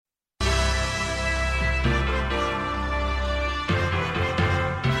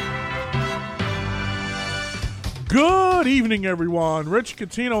evening, everyone. Rich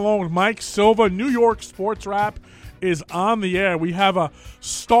Coutinho along with Mike Silva. New York Sports Wrap is on the air. We have a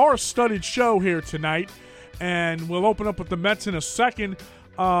star-studded show here tonight, and we'll open up with the Mets in a second.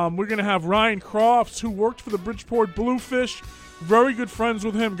 We're going to have Ryan Crofts, who worked for the Bridgeport Bluefish. Very good friends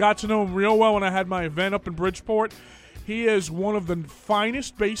with him. Got to know him real well when I had my event up in Bridgeport. He is one of the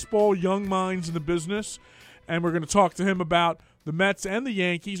finest baseball young minds in the business, and we're going to talk to him about the Mets and the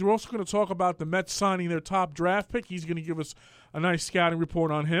Yankees. We're also going to talk about the Mets signing their top draft pick. He's going to give us a nice scouting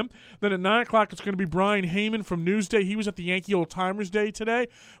report on him. Then at 9 o'clock, it's going to be Brian Heyman from Newsday. He was at the Yankee Old Timers Day today.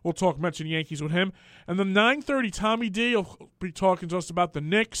 We'll talk Mets and Yankees with him. And then 9:30, Tommy Dee will be talking to us about the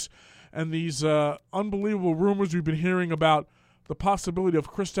Knicks and these unbelievable rumors we've been hearing about the possibility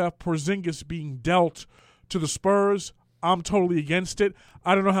of Kristap Porzingis being dealt to the Spurs. I'm totally against it.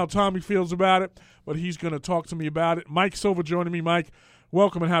 I don't know how Tommy feels about it, but he's going to talk to me about it. Mike Silva joining me. Mike,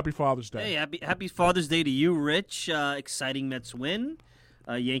 welcome and happy Father's Day. Hey, happy Father's Day to you, Rich. Exciting Mets win.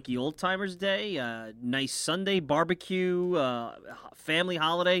 Yankee Old Timers Day. Nice Sunday barbecue, family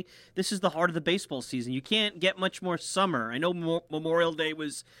holiday. This is the heart of the baseball season. You can't get much more summer. I know Memorial Day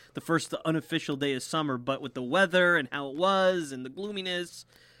was the first unofficial day of summer, but with the weather and how it was and the gloominess,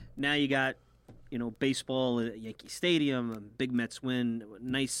 now you got baseball at Yankee Stadium, a big Mets win,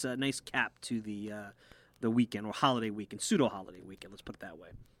 nice cap to the weekend or holiday weekend, pseudo-holiday weekend, let's put it that way.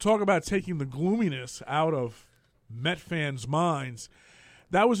 Talk about taking the gloominess out of Met fans' minds.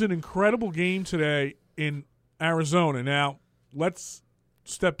 That was an incredible game today in Arizona. Now, let's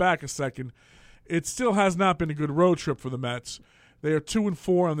step back a second. It still has not been a good road trip for the Mets. They are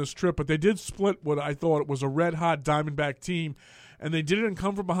 2-4 on this trip, but they did split what I thought was a red-hot Diamondback team, and they did it in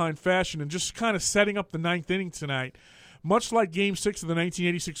come-from-behind fashion and just kind of setting up the ninth inning tonight. Much like Game 6 of the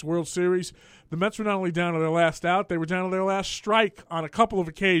 1986 World Series, the Mets were not only down to their last out, they were down to their last strike on a couple of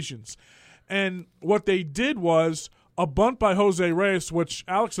occasions. And what they did was a bunt by Jose Reyes, which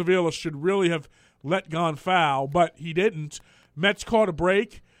Alex Avila should really have let gone foul, but he didn't. Mets caught a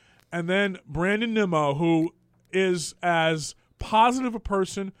break, and then Brandon Nimmo, who is as positive a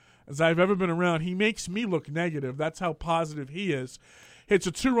person as I've ever been around. He makes me look negative. That's how positive he is. Hits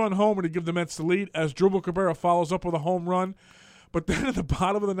a 2-run homer to give the Mets the lead as Dribble Cabrera follows up with a home run. But then at the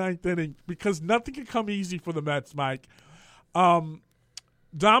bottom of the ninth inning, because nothing can come easy for the Mets, Mike,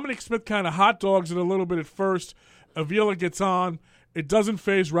 Dominic Smith kind of hot dogs it a little bit at first. Avila gets on. It doesn't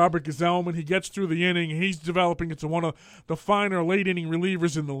faze Robert Gazelman. He gets through the inning. He's developing into one of the finer late-inning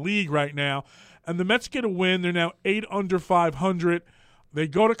relievers in the league right now. And the Mets get a win. They're now 8 under 500. They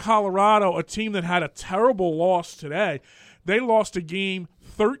go to Colorado, a team that had a terrible loss today. They lost a game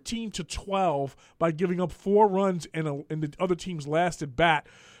 13-12 by giving up 4 runs in the other team's last at bat.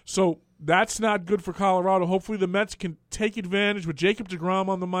 So that's not good for Colorado. Hopefully the Mets can take advantage with Jacob deGrom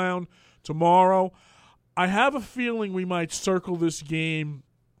on the mound tomorrow. I have a feeling we might circle this game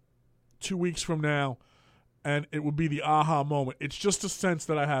 2 weeks from now, and it will be the aha moment. It's just a sense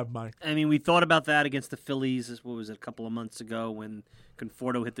that I have, Mike. I mean, we thought about that against the Phillies, what was it, a couple of months ago when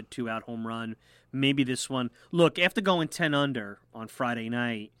Conforto hit the 2-out home run. Maybe this one. Look, after going 10 under on Friday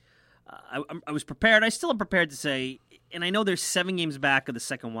night, I was prepared. I still am prepared to say, and I know there's 7 games back of the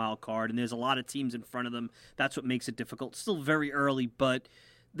second wild card, and there's a lot of teams in front of them. That's what makes it difficult. It's still very early, but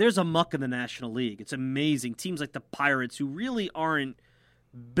there's a muck in the National League. It's amazing. Teams like the Pirates, who really aren't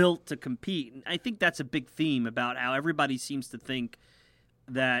built to compete. And I think that's a big theme about how everybody seems to think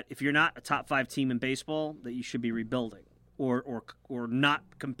that if you're not a top 5 team in baseball, that you should be rebuilding or not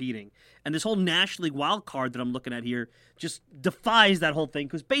competing. And this whole National League wild card that I'm looking at here just defies that whole thing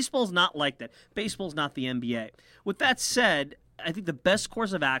because baseball's not like that. Baseball's not the NBA. With that said, I think the best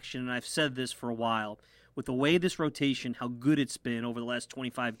course of action, and I've said this for a while, with the way this rotation, how good it's been over the last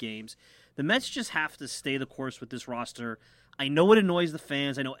 25 games, the Mets just have to stay the course with this roster. I know it annoys the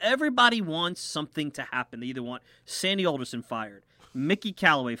fans. I know everybody wants something to happen. They either want Sandy Alderson fired, Mickey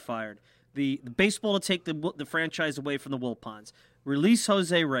Callaway fired, the baseball to take the franchise away from the Wilpons, release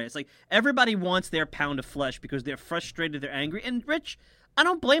Jose Reyes. Like, everybody wants their pound of flesh because they're frustrated, they're angry. And, Rich, I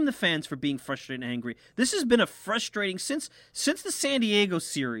don't blame the fans for being frustrated and angry. This has been a frustrating since the San Diego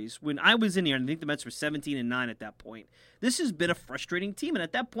series when I was in here, and I think the Mets were 17-9 at that point. This has been a frustrating team, and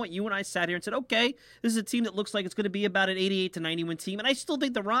at that point, you and I sat here and said, okay, this is a team that looks like it's going to be about an 88-90 win team, and I still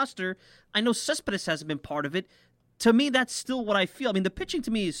think the roster, I know Cespedes hasn't been part of it. To me, that's still what I feel. I mean, the pitching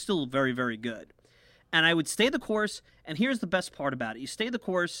to me is still very, very good. And I would stay the course, and here's the best part about it. You stay the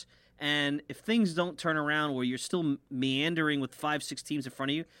course, and if things don't turn around where you're still meandering with 5-6 teams in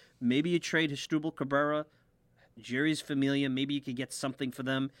front of you, maybe you trade Hasdrubal Cabrera, Jerry's Familia, maybe you could get something for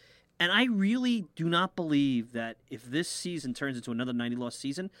them. And I really do not believe that if this season turns into another 90-loss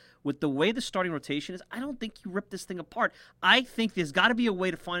season, with the way the starting rotation is, I don't think you rip this thing apart. I think there's got to be a way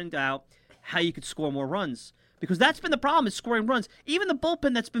to find out how you could score more runs. Because that's been the problem, is scoring runs. Even the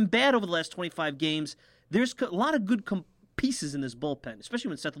bullpen that's been bad over the last 25 games, there's a lot of good pieces in this bullpen, especially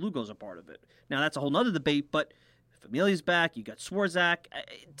when Seth Lugo's a part of it. Now, that's a whole other debate, but Familia's back, you got Swarzak.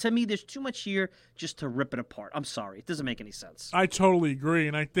 To me, there's too much here just to rip it apart. I'm sorry. It doesn't make any sense. I totally agree,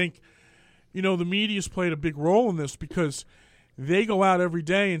 and I think, the media's played a big role in this because they go out every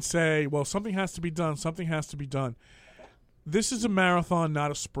day and say, well, something has to be done, something has to be done. This is a marathon, not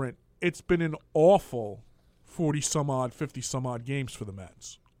a sprint. It's been an awful 40-some-odd, 50-some-odd games for the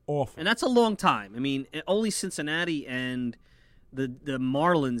Mets. Awful. And that's a long time. I mean, only Cincinnati and the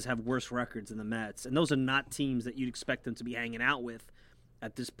Marlins have worse records than the Mets, and those are not teams that you'd expect them to be hanging out with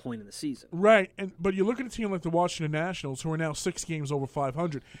at this point in the season. Right, but you look at a team like the Washington Nationals, who are now 6 games over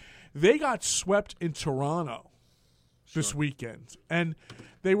 500. They got swept in Toronto this weekend, and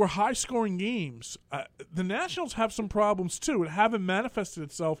they were high-scoring games. The Nationals have some problems, too. It haven't manifested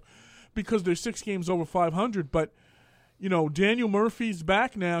itself because they're 6 games over 500, but Daniel Murphy's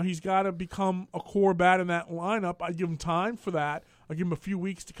back now. He's got to become a core bat in that lineup. I give him time for that. I give him a few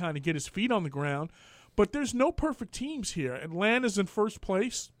weeks to kind of get his feet on the ground. But there's no perfect teams here. Atlanta's in first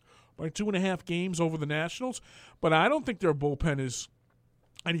place by 2.5 games over the Nationals, but I don't think their bullpen is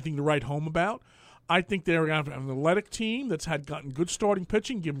anything to write home about. I think they're going to have an athletic team that's gotten good starting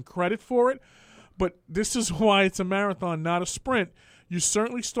pitching. Give them credit for it. But this is why it's a marathon, not a sprint. You're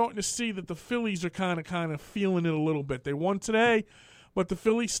certainly starting to see that the Phillies are kind of feeling it a little bit. They won today, but the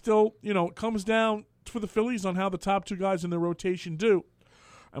Phillies still, it comes down for the Phillies on how the top 2 guys in their rotation do.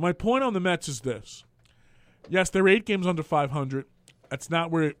 And my point on the Mets is this. Yes, they're 8 games under 500. That's not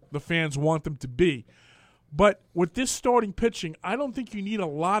where the fans want them to be. But with this starting pitching, I don't think you need a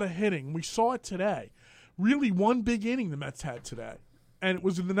lot of hitting. We saw it today. Really one big inning the Mets had today. And it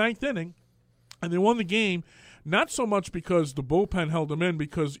was in the 9th inning, and they won the game. Not so much because the bullpen held them in,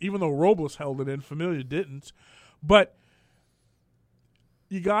 because even though Robles held it in, Familia didn't. But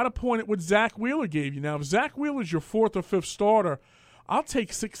you got to point at what Zach Wheeler gave you. Now, if Zach Wheeler's your 4th or 5th starter, I'll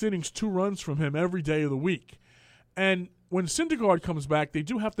take 6 innings, 2 runs from him every day of the week. And when Syndergaard comes back, they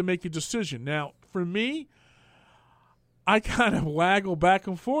do have to make a decision. Now, for me, I kind of waggle back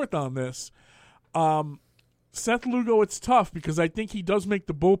and forth on this. Seth Lugo, it's tough because I think he does make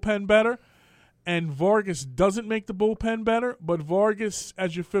the bullpen better. And Vargas doesn't make the bullpen better, but Vargas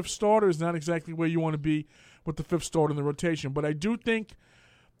as your 5th starter is not exactly where you want to be with the 5th starter in the rotation. But I do think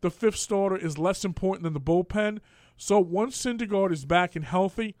the 5th starter is less important than the bullpen. So once Syndergaard is back and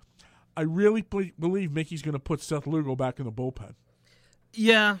healthy, I really believe Mickey's going to put Seth Lugo back in the bullpen.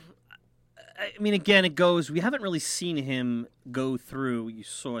 Yeah. I mean, again, it goes, we haven't really seen him go through. You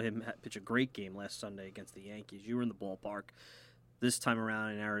saw him pitch a great game last Sunday against the Yankees. You were in the ballpark. This time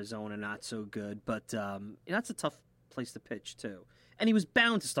around in Arizona, not so good. But that's a tough place to pitch, too. And he was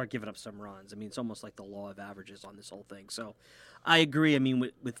bound to start giving up some runs. I mean, it's almost like the law of averages on this whole thing. So I agree, I mean,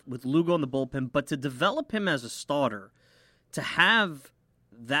 with Lugo in the bullpen. But to develop him as a starter, to have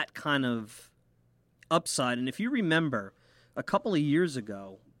that kind of upside. And if you remember, a couple of years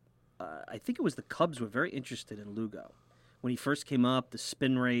ago, I think it was the Cubs were very interested in Lugo. When he first came up, the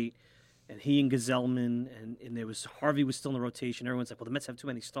spin rate, and he and Gazelman, and there was Harvey was still in the rotation. Everyone's like, well, the Mets have too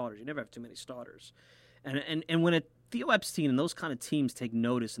many starters. You never have too many starters. And when Theo Epstein and those kind of teams take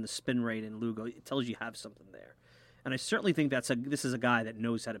notice in the spin rate in Lugo, it tells you have something there. And I certainly think this is a guy that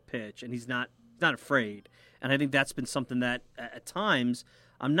knows how to pitch, and he's not afraid. And I think that's been something that at times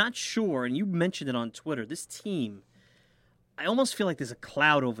I'm not sure, and you mentioned it on Twitter, this team, I almost feel like there's a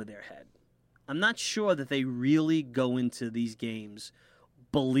cloud over their head. I'm not sure that they really go into these games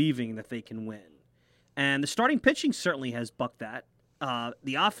believing that they can win. And the starting pitching certainly has bucked that.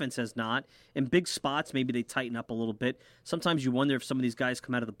 The offense has not. In big spots, maybe they tighten up a little bit. Sometimes you wonder if some of these guys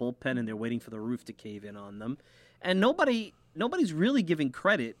come out of the bullpen and they're waiting for the roof to cave in on them. And nobody's really giving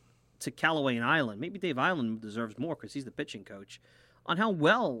credit to Callaway and Island. Maybe Dave Island deserves more because he's the pitching coach, on how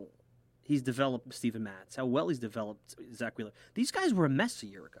well he's developed Steven Matz, how well he's developed Zach Wheeler. These guys were a mess a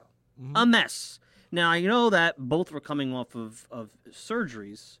year ago. Mm-hmm. A mess. Now, I know that both were coming off of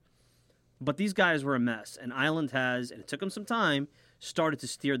surgeries, but these guys were a mess. And Island has, and it took him some time, started to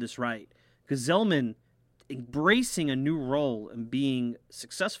steer this right. Gazelman embracing a new role and being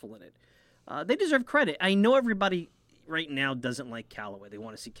successful in it. They deserve credit. I know everybody right now doesn't like Callaway. They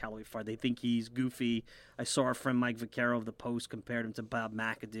want to see Callaway fired. They think he's goofy. I saw our friend Mike Vaccaro of The Post compared him to Bob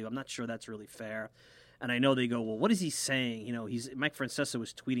McAdoo. I'm not sure that's really fair. And I know they go, well, what is he saying? Mike Francesa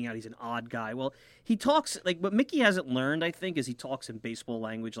was tweeting out he's an odd guy. Well, he talks like what Mickey hasn't learned, I think, is he talks in baseball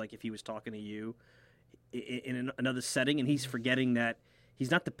language like if he was talking to you in another setting, and he's forgetting that he's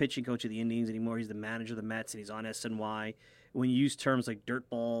not the pitching coach of the Indians anymore. He's the manager of the Mets, and he's on SNY. When you use terms like dirt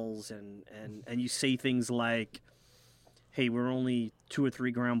balls and you say things like, hey, we're only 2 or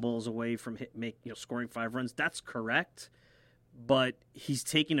 3 ground balls away from scoring 5 runs, that's correct. But he's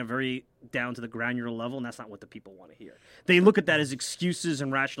taking a very down to the granular level, and that's not what the people want to hear. They look at that as excuses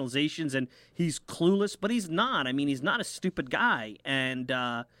and rationalizations, and he's clueless, but he's not. I mean, he's not a stupid guy. And,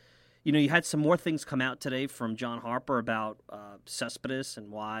 you had some more things come out today from John Harper about Cespedes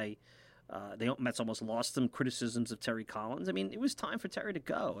and why the Mets almost lost him, criticisms of Terry Collins. I mean, it was time for Terry to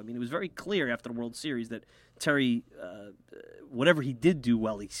go. I mean, it was very clear after the World Series that Terry, whatever he did do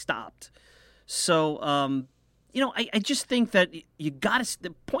well, he stopped. So, I just think that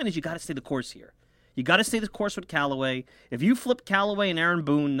the point is you got to stay the course here. You got to stay the course with Callaway. If you flip Callaway and Aaron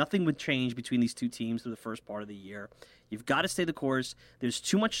Boone, nothing would change between these two teams through the first part of the year. You've got to stay the course. There's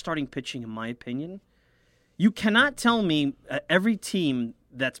too much starting pitching, in my opinion. You cannot tell me every team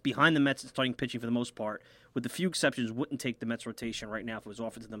that's behind the Mets in starting pitching for the most part, with a few exceptions, wouldn't take the Mets rotation right now if it was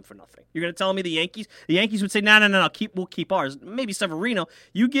offered to them for nothing. You're going to tell me the Yankees? The Yankees would say, no, we'll keep ours. Maybe Severino.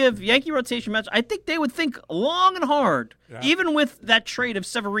 You give Yankee rotation match, I think they would think long and hard, even with that trade of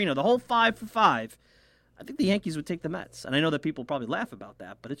Severino, the whole 5 for 5. I think the Yankees would take the Mets. And I know that people probably laugh about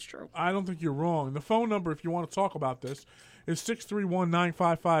that, but it's true. I don't think you're wrong. The phone number, if you want to talk about this, is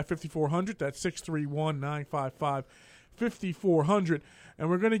 631-955-5400. That's 631-955-5400. And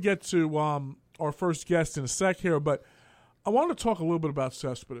we're going to get to our first guest in a sec here, but I want to talk a little bit about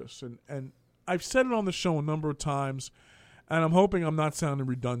Cespedes. And I've said it on the show a number of times, and I'm hoping I'm not sounding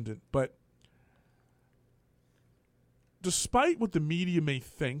redundant, but despite what the media may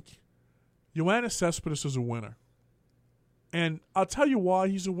think, Yoenis Cespedes is a winner. And I'll tell you why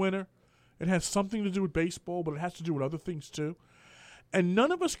he's a winner. It has something to do with baseball, but it has to do with other things too. And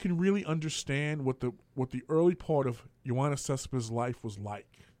none of us can really understand what the early part of Yoenis Cespedes' life was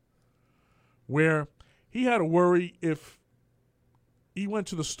like, where he had to worry if he went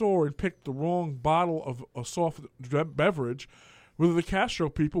to the store and picked the wrong bottle of a soft beverage, whether the Castro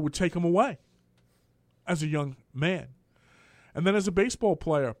people would take him away as a young man. And then as a baseball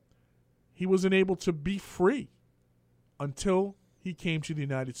player, he wasn't able to be free until he came to the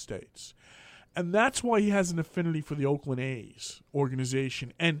United States. And that's why he has an affinity for the Oakland A's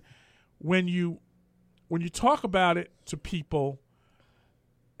organization. And when you talk about it to people,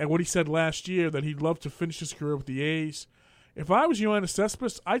 and what he said last year, that he'd love to finish his career with the A's, if I was Yoenis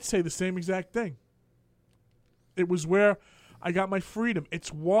Cespedes, I'd say the same exact thing. It was where I got my freedom.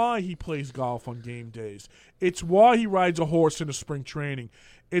 It's why he plays golf on game days. It's why he rides a horse in a spring training.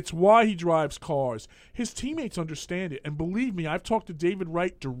 It's why he drives cars. His teammates understand it. And believe me, I've talked to David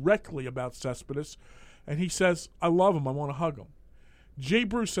Wright directly about Cespedes, and he says, I love him. I want to hug him. Jay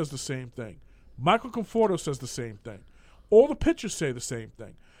Bruce says the same thing. Michael Conforto says the same thing. All the pitchers say the same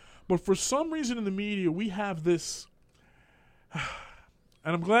thing. But for some reason in the media, we have this, and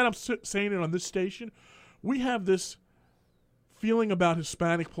I'm glad I'm saying it on this station, we have this feeling about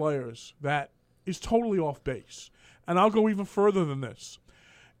Hispanic players that is totally off base. And I'll go even further than this.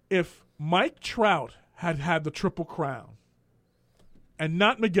 If Mike Trout had had the Triple Crown and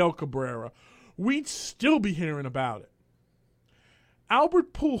not Miguel Cabrera, we'd still be hearing about it.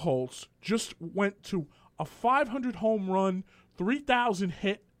 Albert Pujols just went to a 500 home run, 3,000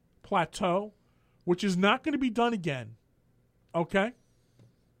 hit plateau, which is not going to be done again. Okay?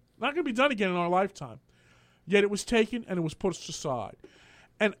 Not going to be done again in our lifetime. Yet it was taken and it was pushed aside.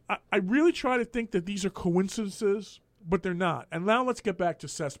 And I really try to think that these are coincidences, but they're not. And now let's get back to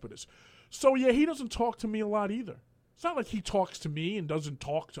Cespedes. So, yeah, he doesn't talk to me a lot either. It's not like he talks to me and doesn't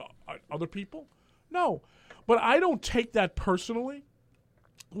talk to other people. No. But I don't take that personally.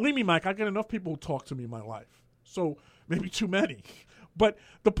 Believe me, Mike, I got enough people who talk to me in my life. So maybe too many. But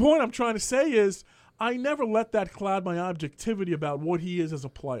the point I'm trying to say is I never let that cloud my objectivity about what he is as a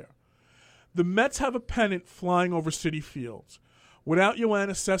player. The Mets have a pennant flying over Citi Fields. Without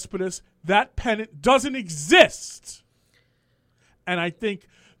Yoenis Cespedes, that pennant doesn't exist. And I think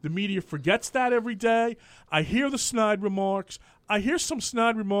the media forgets that every day. I hear the snide remarks. I hear some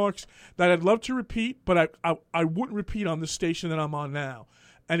snide remarks that I'd love to repeat, but I wouldn't repeat on the station that I'm on now.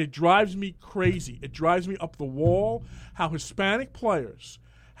 And it drives me crazy. It drives me up the wall how Hispanic players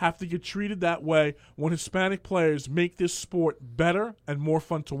have to get treated that way when Hispanic players make this sport better and more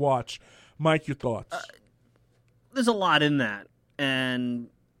fun to watch. Mike, your thoughts? There's a lot in that. And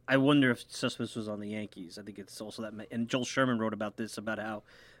I wonder if Cespedes was on the Yankees. I think it's also that. And Joel Sherman wrote about this, about how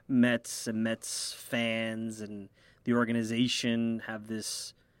Mets and Mets fans and the organization have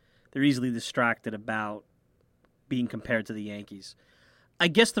this, they're easily distracted about being compared to the Yankees. I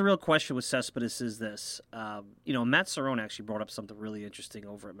guess the real question with Cespedes is this. Matt Cerrone actually brought up something really interesting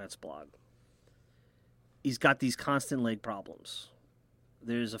over at Mets blog. He's got these constant leg problems.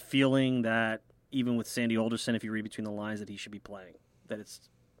 There's a feeling that even with Sandy Alderson, if you read between the lines, that he should be playing, that it's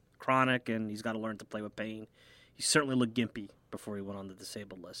chronic and he's got to learn to play with pain. He certainly looked gimpy before he went on the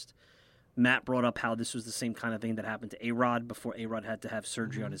disabled list. Matt brought up how this was the same kind of thing that happened to A-Rod before A-Rod had to have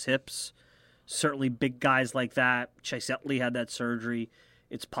surgery on his hips. Certainly big guys like that. Chase Utley had that surgery.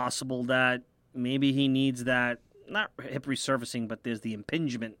 It's possible that maybe he needs that, not hip resurfacing, but there's the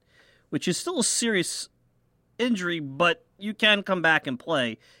impingement, which is still a serious injury, but you can come back and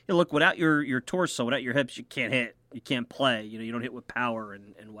play. Look, without your torso, without your hips, you can't hit. You can't play. You don't hit with power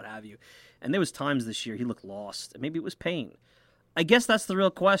and what have you. And there was times this year he looked lost. And maybe it was pain. I guess that's the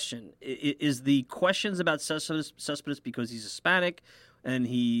real question. Is the questions about Cespedes because he's Hispanic and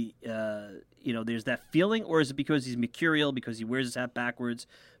he, there's that feeling, or is it because he's mercurial, because he wears his hat backwards,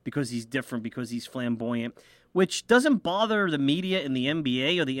 because he's different, because he's flamboyant, which doesn't bother the media in the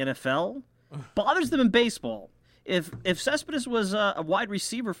NBA or the NFL, bothers them in baseball. If Cespedes was a wide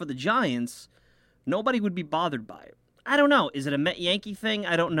receiver for the Giants, nobody would be bothered by it. I don't know. Is it a Met-Yankee thing?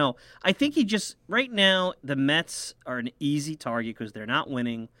 I don't know. I think right now, the Mets are an easy target because they're not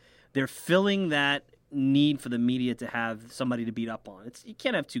winning. They're filling that need for the media to have somebody to beat up on. You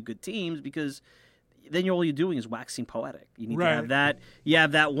can't have two good teams because then all you're doing is waxing poetic. You need to have that. You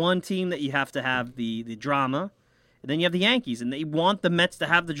have that one team that you have to have the drama, and then you have the Yankees, and they want the Mets to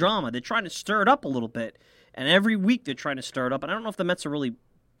have the drama. They're trying to stir it up a little bit, and every week they're trying to stir it up, and I don't know if the Mets are really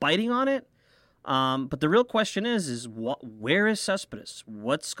biting on it. But the real question is where is Cespedes?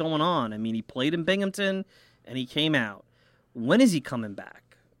 What's going on? I mean, he played in Binghamton, and he came out. When is he coming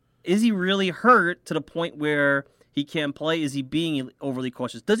back? Is he really hurt to the point where he can't play? Is he being overly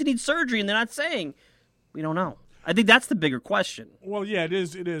cautious? Does he need surgery? And they're not saying. We don't know. I think that's the bigger question. Well, yeah, it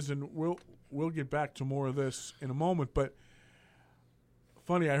is, and we'll get back to more of this in a moment. But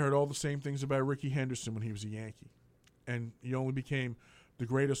funny, I heard all the same things about Ricky Henderson when he was a Yankee, and he only became the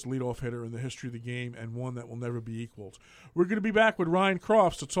greatest leadoff hitter in the history of the game, and one that will never be equaled. We're going to be back with Ryan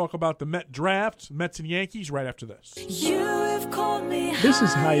Crofts to talk about the Met draft, Mets and Yankees, right after this. This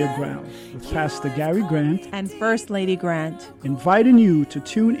is Higher Ground with Pastor Gary Grant and First Lady Grant, inviting you to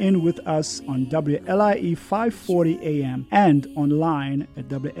tune in with us on WLIE 540 AM and online at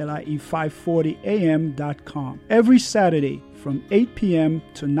WLIE540am.com every Saturday from 8 p.m.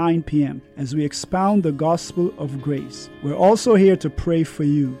 to 9 p.m. as we expound the gospel of grace. We're also here to pray for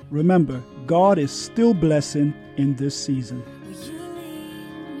you. Remember, God is still blessing in this season.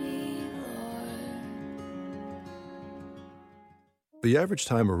 The average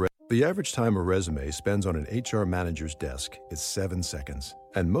time a resume spends on an HR manager's desk is 7 seconds,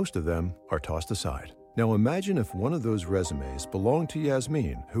 and most of them are tossed aside. Now imagine if one of those resumes belonged to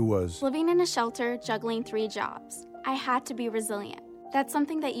Yasmin, who was living in a shelter, juggling 3 jobs. I had to be resilient. That's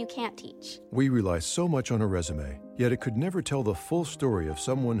something that you can't teach. We rely so much on a resume, yet it could never tell the full story of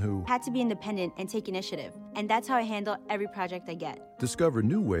someone who had to be independent and take initiative. And that's how I handle every project I get. Discover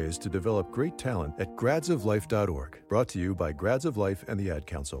new ways to develop great talent at gradsoflife.org. Brought to you by Grads of Life and the Ad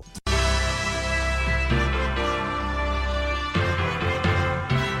Council.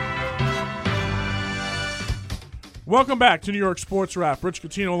 Welcome back to New York Sports Wrap. Rich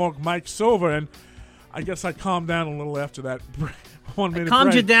Coutinho along with Mike Silva, and I guess I calmed down a little after that 1 minute break.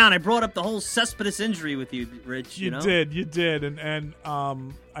 Calmed you down. I brought up the whole Cespedes injury with you, Rich. You did, and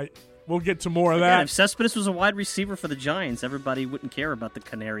we'll get to more of that. If Cespedes was a wide receiver for the Giants, everybody wouldn't care about the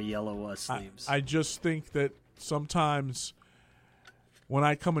canary yellow sleeves. I just think that sometimes when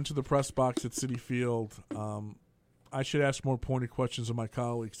I come into the press box at Citi Field, I should ask more pointed questions of my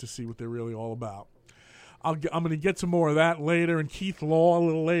colleagues to see what they're really all about. I'm going to get to more of that later, and Keith Law a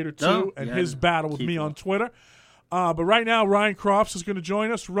little later, too, his battle with Keith me Law on Twitter. But right now, Ryan Crofts is going to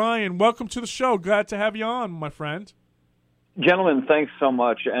join us. Ryan, welcome to the show. Glad to have you on, my friend. Gentlemen, thanks so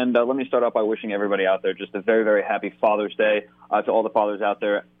much. And let me start off by wishing everybody out there just a very, very happy Father's Day. To all the fathers out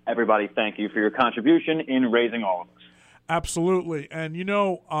there, everybody, thank you for your contribution in raising all of us. Absolutely. And,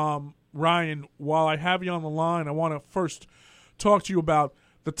 Ryan, while I have you on the line, I want to first talk to you about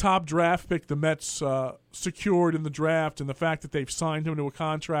the top draft pick the Mets secured in the draft and the fact that they've signed him to a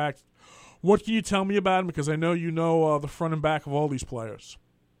contract. What can you tell me about him? Because I know you know the front and back of all these players.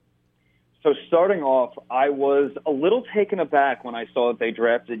 So starting off, I was a little taken aback when I saw that they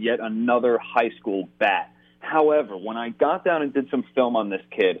drafted yet another high school bat. However, when I got down and did some film on this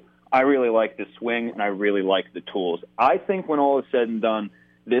kid, I really like the swing and I really like the tools. I think when all is said and done,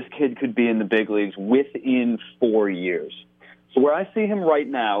 this kid could be in the big leagues within 4 years. So where I see him right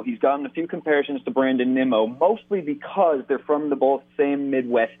now, he's gotten a few comparisons to Brandon Nimmo, mostly because they're from the both same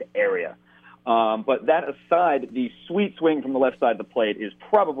Midwest area. But that aside, the sweet swing from the left side of the plate is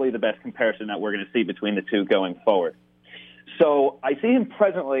probably the best comparison that we're going to see between the two going forward. So I see him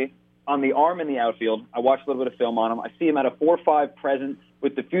presently on the arm in the outfield. I watched a little bit of film on him. I see him at a 4.5 present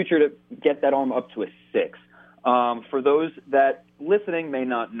with the future to get that arm up to a 6. For those that listening may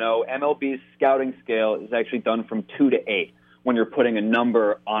not know, MLB's scouting scale is actually done from 2 to 8 when you're putting a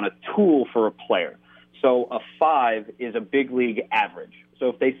number on a tool for a player. So a 5 is a big league average. So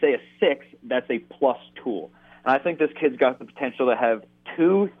if they say a 6, that's a plus tool. And I think this kid's got the potential to have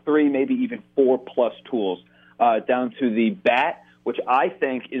 2, 3, maybe even 4 plus tools down to the bat, which I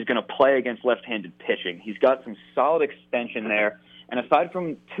think is going to play against left-handed pitching. He's got some solid extension there. And aside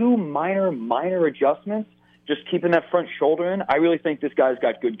from 2 minor adjustments, just keeping that front shoulder in, I really think this guy's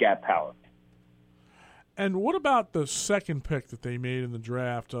got good gap power. And what about the second pick that they made in the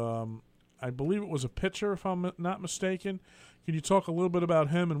draft? I believe it was a pitcher, if I'm not mistaken. Can you talk a little bit about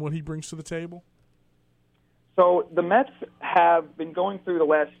him and what he brings to the table? So the Mets have been going through the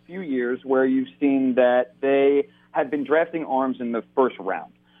last few years where you've seen that they have been drafting arms in the first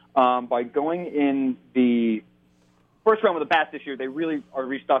round. By going in the first round with the bats this year, they really are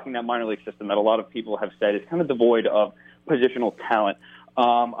restocking that minor league system that a lot of people have said is kind of devoid of positional talent.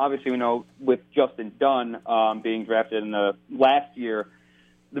 Obviously, we know with Justin Dunn being drafted in the last year,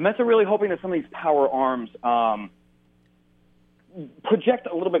 the Mets are really hoping that some of these power arms project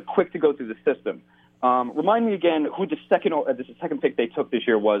a little bit quick to go through the system. Remind me again who the second pick they took this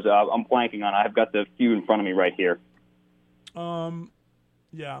year was. I'm blanking on. I've got the few in front of me right here.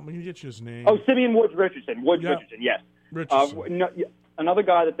 Yeah, I'm going to get you his name. Oh, Simeon Woods-Richardson. Woods-Richardson, yes. Richardson. Another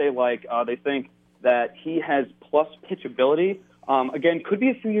guy that they like. They think that he has plus pitchability. Again, could be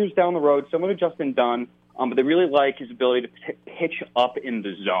a few years down the road, similar to Justin Dunn, but they really like his ability to pitch up in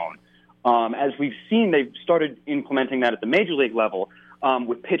the zone. As we've seen, they've started implementing that at the major league level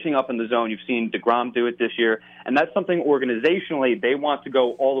with pitching up in the zone. You've seen DeGrom do it this year, and that's something organizationally they want to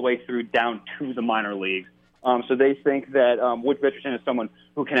go all the way through down to the minor leagues. So they think that Woods-Richardson is someone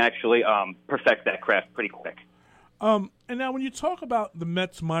who can actually perfect that craft pretty quick. And now when you talk about the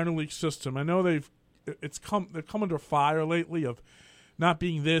Mets minor league system, I know they've come under fire lately of not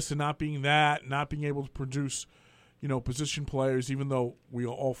being this and not being that, not being able to produce, position players, even though we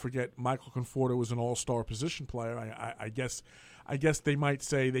all forget Michael Conforto was an all-star position player. I guess they might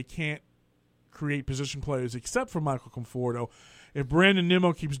say they can't create position players except for Michael Conforto. If Brandon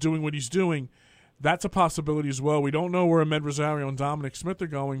Nimmo keeps doing what he's doing, that's a possibility as well. We don't know where Ahmed Rosario and Dominic Smith are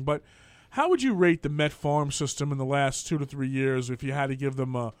going, but how would you rate the Met farm system in the last 2 to 3 years if you had to give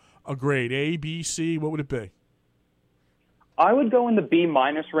them a grade? A, B, C, what would it be? I would go in the B-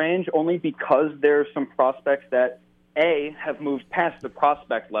 range only because there's some prospects that, A, have moved past the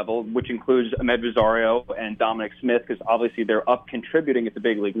prospect level, which includes Ahmed Rosario and Dominic Smith, because obviously they're up contributing at the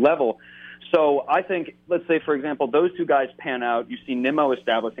big league level. So I think, let's say, for example, those two guys pan out. You see Nimmo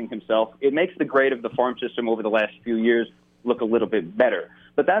establishing himself. It makes the grade of the farm system over the last few years look a little bit better.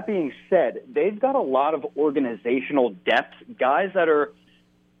 But that being said, they've got a lot of organizational depth, guys that are,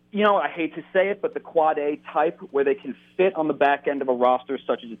 I hate to say it, but the quad A type where they can fit on the back end of a roster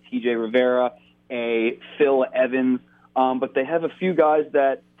such as a T.J. Rivera, a Phil Evans. But they have a few guys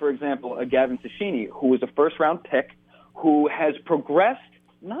that, for example, a Gavin Cecchini, who was a first-round pick, who has progressed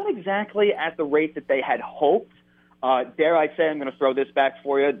not exactly at the rate that they had hoped. Dare I say, I'm going to throw this back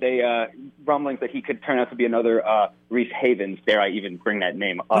for you. They rumblings that he could turn out to be another Reese Havens. Dare I even bring that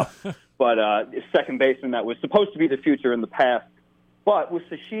name up? But second baseman that was supposed to be the future in the past. But with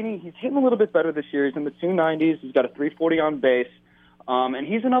Cecchini, he's hitting a little bit better this year. He's in the 290s. He's got a 340 on base. And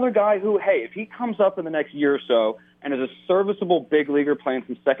he's another guy who, hey, if he comes up in the next year or so and is a serviceable big leaguer playing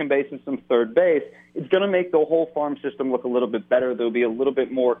some second base and some third base, it's going to make the whole farm system look a little bit better. There'll be a little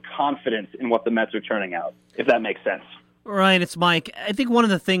bit more confidence in what the Mets are turning out, if that makes sense. Right, it's Mike. I think one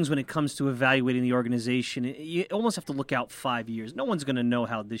of the things when it comes to evaluating the organization, you almost have to look out 5 years. No one's going to know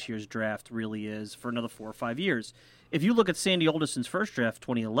how this year's draft really is for another 4 or 5 years. If you look at Sandy Alderson's first draft,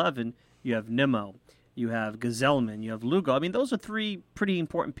 2011, you have Nimmo, you have Gazelman, you have Lugo. I mean, those are 3 pretty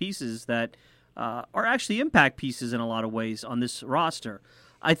important pieces that are actually impact pieces in a lot of ways on this roster.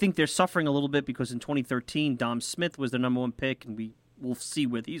 I think they're suffering a little bit because in 2013, Dom Smith was their number 1 pick, and we'll see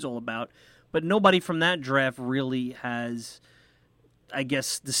what he's all about. But nobody from that draft really has, I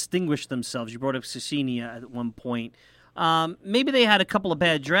guess, distinguished themselves. You brought up Cecchini at one point. Maybe they had a couple of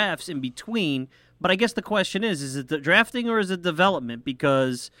bad drafts in between, but I guess the question is it the drafting or is it development?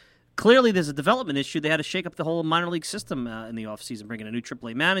 Because clearly there's a development issue. They had to shake up the whole minor league system in the offseason, bring in a new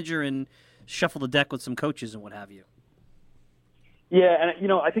AAA manager and shuffle the deck with some coaches and what have you. Yeah,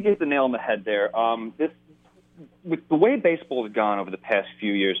 and, I think you hit the nail on the head there. With the way baseball has gone over the past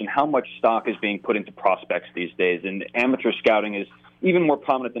few years and how much stock is being put into prospects these days, and amateur scouting is even more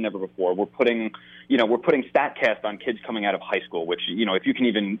prominent than ever before. We're putting StatCast on kids coming out of high school, which, if you can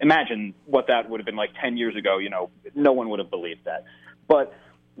even imagine what that would have been like 10 years ago, no one would have believed that. But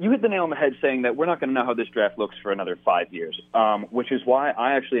you hit the nail on the head saying that we're not going to know how this draft looks for another 5 years, which is why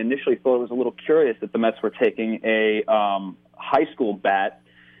I actually initially thought it was a little curious that the Mets were taking a high school bat,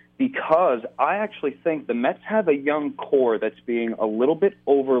 because I actually think the Mets have a young core that's being a little bit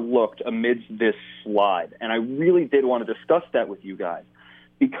overlooked amidst this slide. And I really did want to discuss that with you guys,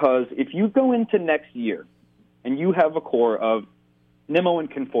 because if you go into next year and you have a core of Nimmo and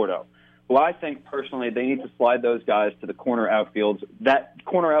Conforto, who I think personally they need to slide those guys to the corner outfields. That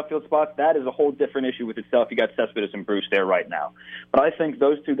corner outfield spot, that is a whole different issue with itself. You got Cespedes and Bruce there right now. But I think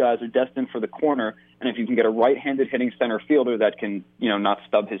those two guys are destined for the corner, and if you can get a right-handed hitting center fielder that can, not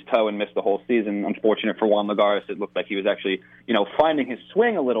stub his toe and miss the whole season, unfortunate for Juan Lagares, it looked like he was actually, finding his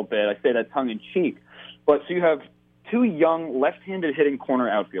swing a little bit. I say that tongue-in-cheek. But so you have two young left-handed hitting corner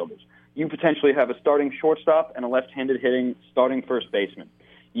outfielders. You potentially have a starting shortstop and a left-handed hitting starting first baseman.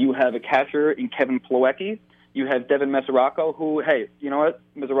 You have a catcher in Kevin Plawecki. You have Devin Mesoraco, who, hey, you know what?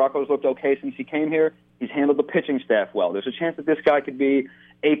 Mesoraco's looked okay since he came here. He's handled the pitching staff well. There's a chance that this guy could be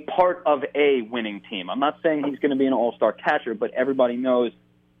a part of a winning team. I'm not saying he's going to be an all-star catcher, but everybody knows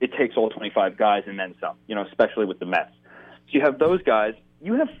it takes all 25 guys and then some, especially with the Mets. So you have those guys.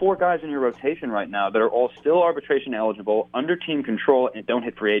 You have 4 guys in your rotation right now that are all still arbitration eligible, under team control, and don't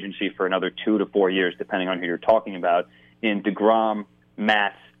hit free agency for another 2 to 4 years, depending on who you're talking about, in DeGrom,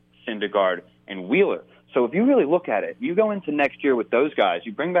 Matz, Syndergaard, and Wheeler. So if you really look at it, you go into next year with those guys,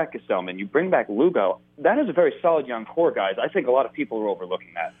 you bring back Gesellman, you bring back Lugo, that is a very solid young core, guys. I think a lot of people are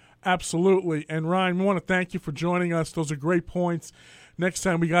overlooking that. Absolutely. And Ryan, we want to thank you for joining us. Those are great points. Next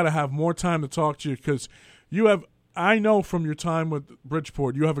time we got to have more time to talk to you, because you have, I know from your time with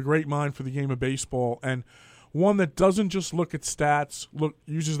Bridgeport, you have a great mind for the game of baseball, and one that doesn't just look at stats,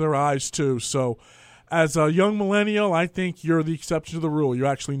 uses their eyes too. So as a young millennial, I think you're the exception to the rule. You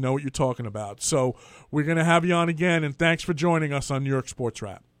actually know what you're talking about. So we're going to have you on again, and thanks for joining us on New York Sports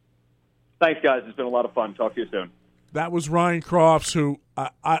Wrap. Thanks, guys. It's been a lot of fun. Talk to you soon. That was Ryan Crofts, who I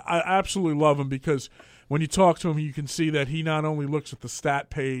absolutely love him, because when you talk to him, you can see that he not only looks at the stat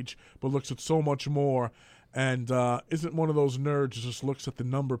page, but looks at so much more, and isn't one of those nerds who just looks at the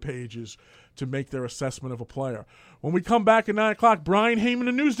number pages to make their assessment of a player. When we come back at 9 o'clock, Brian Heyman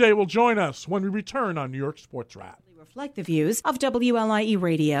of Newsday will join us when we return on New York Sports Wrap. Reflect the views of WLIE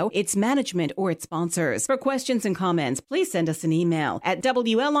Radio, its management, or its sponsors. For questions and comments, please send us an email at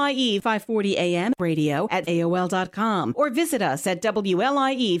WLIE540AMradio@AOL.com or visit us at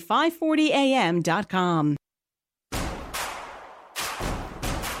WLIE540AM.com.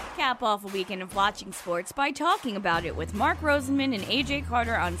 Cap off a weekend of watching sports by talking about it with Mark Rosenman and AJ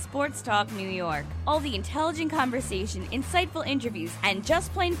Carter on Sports Talk New York. All the intelligent conversation, insightful interviews, and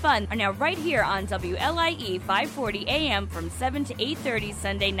just plain fun are now right here on WLIE 540 AM from 7 to 8:30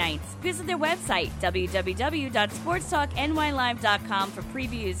 Sunday nights. Visit their website, www.sportstalknylive.com, for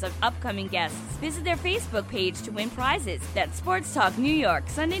previews of upcoming guests. Visit their Facebook page to win prizes. That's Sports Talk New York,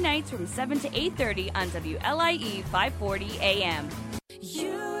 Sunday nights from 7 to 8:30 on WLIE 540 AM.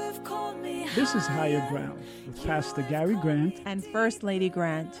 This is Higher Ground with Pastor Gary Grant and First Lady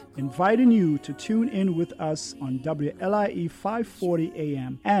Grant, inviting you to tune in with us on WLIE 540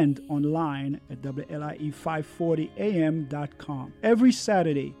 AM and online at WLIE540AM.com every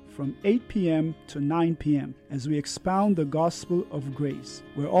Saturday from 8 p.m. to 9 p.m. as we expound the gospel of grace.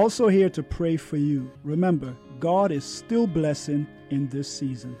 We're also here to pray for you. Remember, God is still blessing in this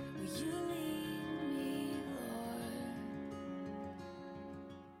season.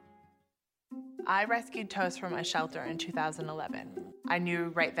 I rescued Toast from a shelter in 2011. I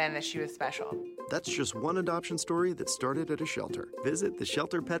knew right then that she was special. That's just one adoption story that started at a shelter. Visit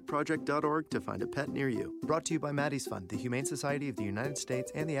theshelterpetproject.org to find a pet near you. Brought to you by Maddie's Fund, the Humane Society of the United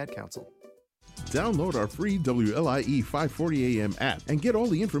States, and the Ad Council. Download our free WLIE 540 AM app and get all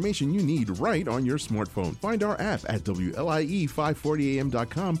the information you need right on your smartphone. Find our app at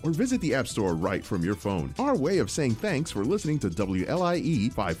WLIE540am.com or visit the App Store right from your phone. Our way of saying thanks for listening to WLIE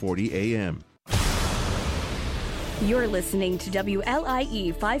 540 AM. You're listening to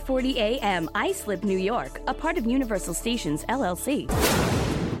WLIE 540 AM, Islip, New York, a part of Universal Stations, LLC.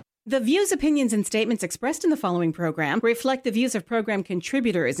 The views, opinions, and statements expressed in the following program reflect the views of program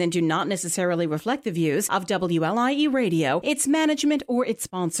contributors and do not necessarily reflect the views of WLIE Radio, its management, or its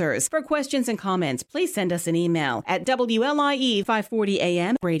sponsors. For questions and comments, please send us an email at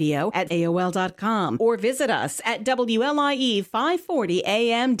WLIE540AMradio@AOL.com or visit us at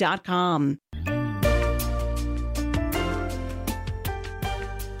WLIE540AM.com.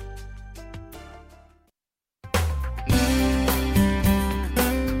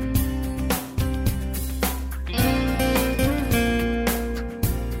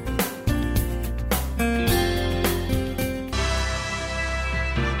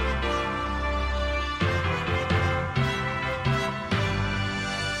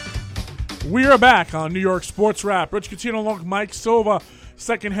 We are back on New York Sports Wrap. Rich Coutinho along with Mike Silva.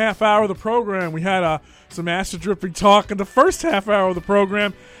 Second half hour of the program. We had some acid-dripping talk in the first half hour of the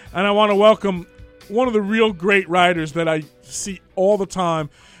program, and I want to welcome one of the real great writers that I see all the time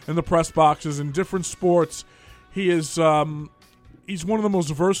in the press boxes in different sports. He is he's one of the most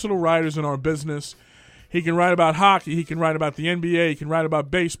versatile writers in our business. He can write about hockey. He can write about the NBA. He can write about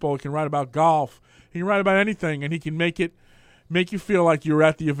baseball. He can write about golf. He can write about anything, and he can make you feel like you're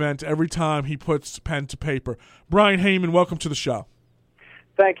at the event every time he puts pen to paper. Brian Heyman, welcome to the show.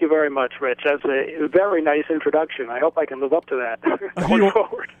 Thank you very much, Rich. That's a very nice introduction. I hope I can live up to that going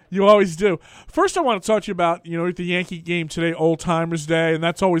forward. You always do. First, I want to talk to you about, the Yankee game today, Old Timers Day, and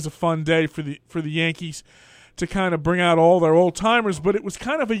that's always a fun day for the Yankees to kind of bring out all their old timers. But it was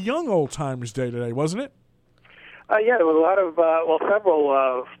kind of a young Old Timers Day today, wasn't it? Yeah, there was a lot of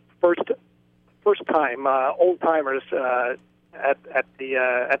several first time old timers at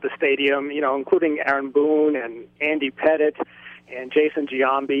the stadium. Including Aaron Boone and Andy Pettitte and Jason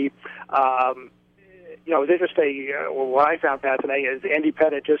Giambi. It was interesting. What I found fascinating is Andy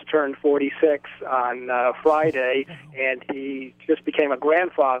Pettitte just turned 46 on Friday, and he just became a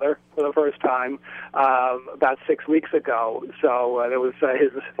grandfather for the first time about 6 weeks ago. So there was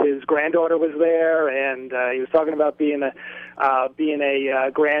his granddaughter was there, and he was talking about being a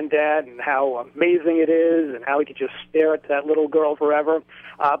granddad and how amazing it is, and how he could just stare at that little girl forever.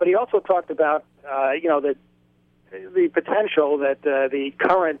 But he also talked about the potential that the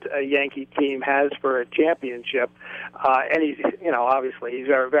current Yankee team has for a championship, and he's obviously he's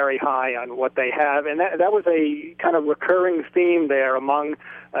very, very high on what they have, and that was a kind of recurring theme there among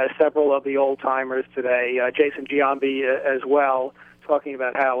several of the old timers today. Jason Giambi as well, talking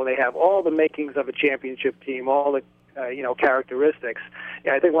about how they have all the makings of a championship team, all the characteristics.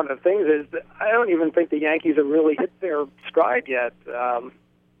 I think one of the things is that I don't even think the Yankees have really hit their stride yet.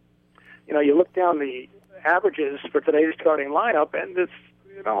 You look down the averages for today's starting lineup, and it's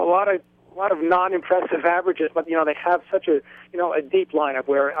a lot of non-impressive averages, but they have such a deep lineup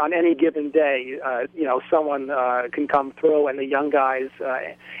where on any given day someone can come through, and the young guys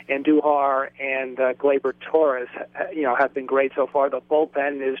Andujar and Gleyber Torres have been great so far. The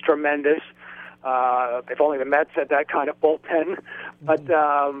bullpen is tremendous. If only the Mets had that kind of bullpen. But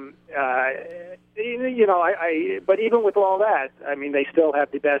but even with all that, I mean, they still have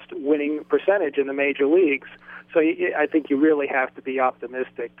the best winning percentage in the major leagues. So I think you really have to be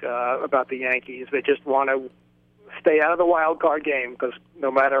optimistic about the Yankees. They just want to stay out of the wild card game, because no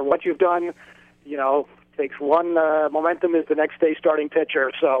matter what you've done, takes one momentum is the next day starting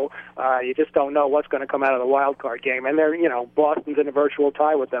pitcher. So you just don't know what's going to come out of the wild card game. And they're Boston's in a virtual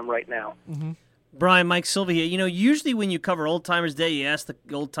tie with them right now. Mm-hmm. Brian, Mike Silva here. Usually when you cover Old Timers Day, you ask the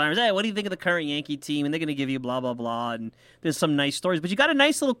old timers, hey, what do you think of the current Yankee team? And they're going to give you blah, blah, blah. And there's some nice stories. But you got a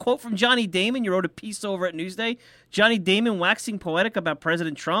nice little quote from Johnny Damon. You wrote a piece over at Newsday. Johnny Damon waxing poetic about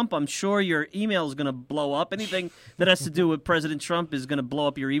President Trump. I'm sure your email is going to blow up. Anything that has to do with President Trump is going to blow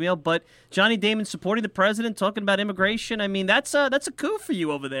up your email. But Johnny Damon supporting the president, talking about immigration. I mean, that's a coup for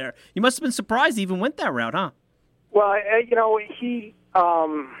you over there. You must have been surprised he even went that route, huh? Well,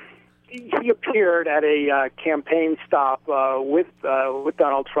 he appeared at a campaign stop with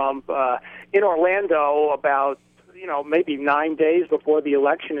Donald Trump in Orlando about maybe 9 days before the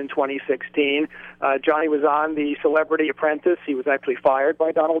election in 2016. Johnny was on The Celebrity Apprentice. He was actually fired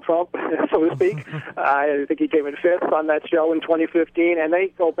by Donald Trump, so to speak. I think he came in fifth on that show in 2015, and they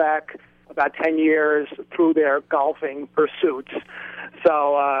go back about 10 years through their golfing pursuits.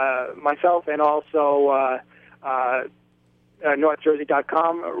 So myself and also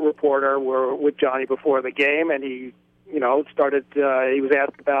NorthJersey.com reporter were with Johnny before the game, and he started. He was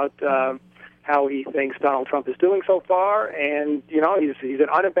asked about how he thinks Donald Trump is doing so far, and he's an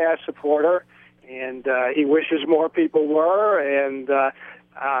unabashed supporter, and he wishes more people were, and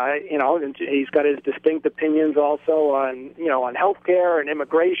And he's got his distinct opinions also on healthcare and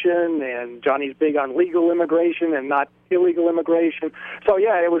immigration, and Johnny's big on legal immigration and not illegal immigration. So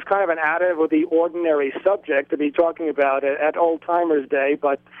yeah, it was kind of an out of the ordinary subject to be talking about at Old Timers Day,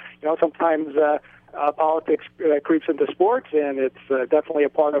 but sometimes politics creeps into sports, and it's definitely a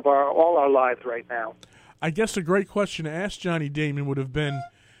part of all our lives right now. I guess a great question to ask Johnny Damon would have been,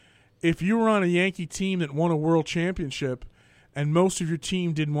 if you were on a Yankee team that won a world championship and most of your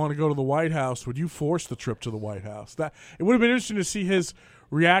team didn't want to go to the White House, would you force the trip to the White House? It would have been interesting to see his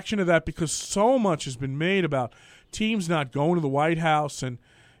reaction to that, because so much has been made about teams not going to the White House. And,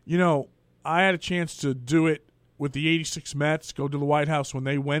 I had a chance to do it with the 86 Mets, go to the White House when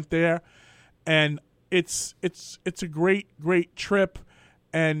they went there. And it's a great, great trip.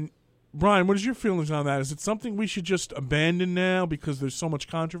 And Brian, what is your feelings on that? Is it something we should just abandon now because there's so much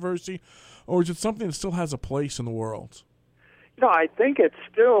controversy, or is it something that still has a place in the world? No, I think it's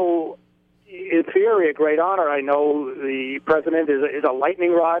still, in theory, a great honor. I know the president is a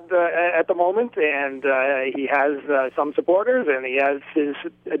lightning rod at the moment, and he has some supporters, and he has his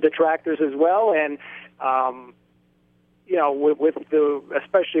detractors as well. And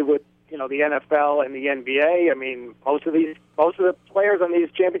especially with the NFL and the NBA. I mean, most of the players on these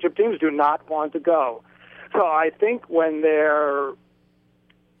championship teams do not want to go. So I think when there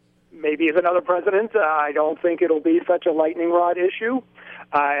maybe is another president, I don't think it'll be such a lightning rod issue,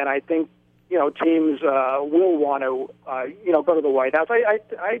 and I think teams will want to go to the White House.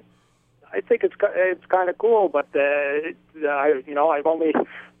 I think it's kind of cool, but I've only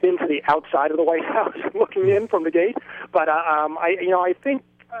been to the outside of the White House, looking in from the gate. But I think.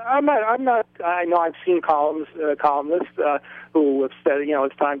 I'm not. I know I've seen columnists who have said,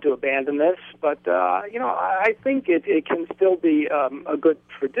 it's time to abandon this. But I think it can still be a good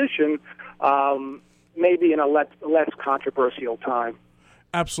tradition, maybe in a less controversial time.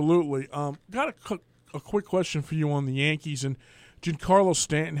 Absolutely. Got a quick question for you on the Yankees. And Giancarlo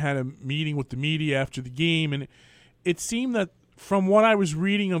Stanton had a meeting with the media after the game, and it seemed that from what I was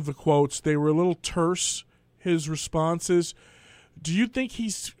reading of the quotes, they were a little terse, his responses. Do you think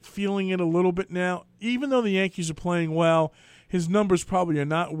he's feeling it a little bit now? Even though the Yankees are playing well, his numbers probably are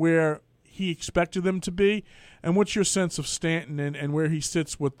not where he expected them to be. And what's your sense of Stanton and where he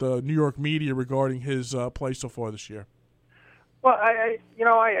sits with the New York media regarding his play so far this year? Well, I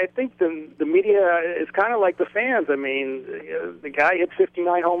think the media is kind of like the fans. I mean, the guy hit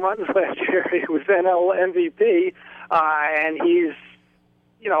 59 home runs last year. He was NL MVP, and he's,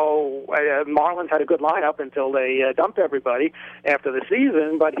 Marlins had a good lineup until they dumped everybody after the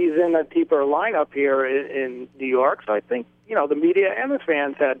season, but he's in a deeper lineup here in New York. So I think, the media and the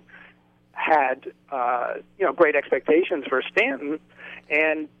fans had great expectations for Stanton,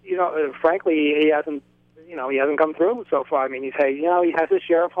 and, frankly, he hasn't come through so far. I mean, he has his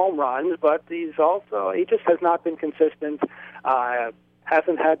share of home runs, but he just has not been consistent,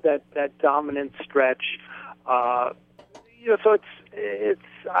 hasn't had that dominant stretch. So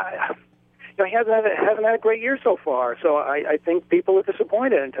he hasn't had a great year so far. So I think people are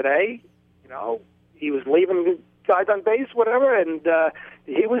disappointed. And today, he was leaving guys on base, whatever, and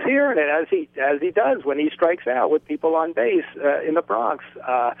he was hearing it as he does when he strikes out with people on base in the Bronx.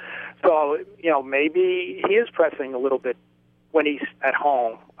 So maybe he is pressing a little bit when he's at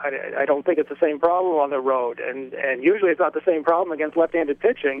home. I don't think it's the same problem on the road, and usually it's not the same problem against left-handed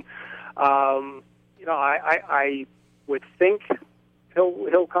pitching. I would think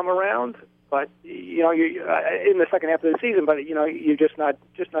he'll come around, but you in the second half of the season. But you're just not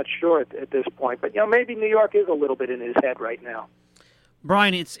sure at this point. But maybe New York is a little bit in his head right now.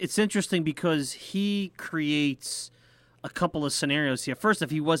 Brian, it's interesting because he creates a couple of scenarios here. First,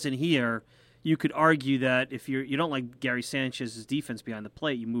 if he wasn't here, you could argue that if you don't like Gary Sanchez's defense behind the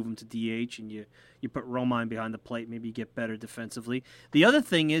plate, you move him to DH and you put Romine behind the plate. Maybe you get better defensively. The other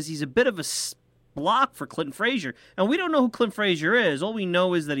thing is he's a bit of a block for Clinton Frazier. And we don't know who Clinton Frazier is. All we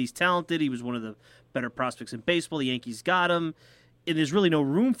know is that he's talented. He was one of the better prospects in baseball. The Yankees got him. And there's really no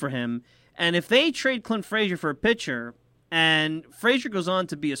room for him. And if they trade Clinton Frazier for a pitcher and Frazier goes on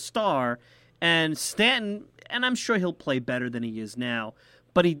to be a star and Stanton, and I'm sure he'll play better than he is now,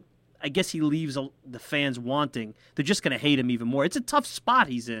 but I guess he leaves the fans wanting. They're just going to hate him even more. It's a tough spot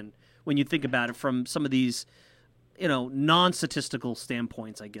he's in when you think about it from some of these, non-statistical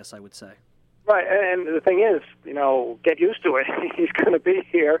standpoints, I guess I would say. Right, and the thing is, get used to it. He's going to be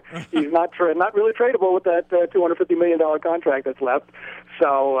here. He's not really tradable with that $250 million contract that's left.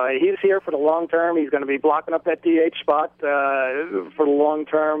 So he's here for the long term. He's going to be blocking up that DH spot for the long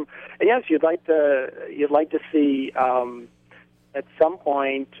term. And yes, you'd like to see at some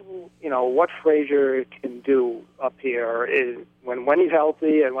point, what Frazier can do up here is when he's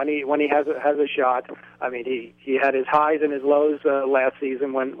healthy and when he has a shot. I mean, he had his highs and his lows last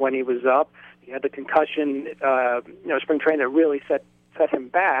season when he was up. He had the concussion, spring training that really set him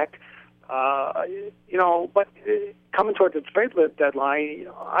back. But coming towards the trade deadline,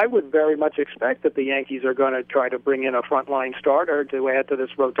 I would very much expect that the Yankees are going to try to bring in a frontline starter to add to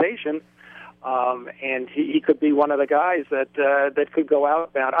this rotation. And he could be one of the guys that could go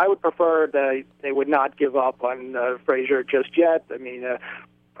outbound. I would prefer that they would not give up on Frazier just yet. I mean,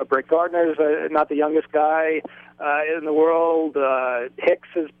 Brick Gardner's not the youngest guy in the world. Hicks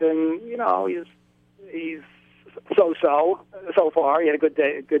has been, he's so far. He had a good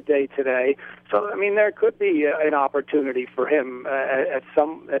day today. So I mean, there could be an opportunity for him at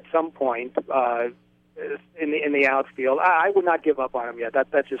some point in the outfield. I would not give up on him yet.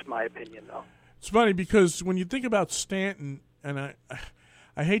 That's just my opinion, though. It's funny because when you think about Stanton, and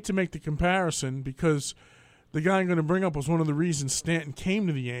I hate to make the comparison because the guy I'm going to bring up was one of the reasons Stanton came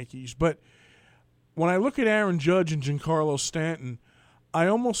to the Yankees. But when I look at Aaron Judge and Giancarlo Stanton, I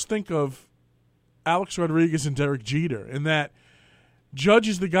almost think of Alex Rodriguez and Derek Jeter in that Judge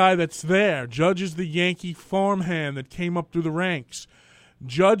is the guy that's there. Judge is the Yankee farmhand that came up through the ranks.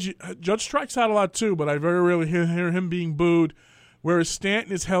 Judge strikes out a lot too, but I very rarely hear him being booed, whereas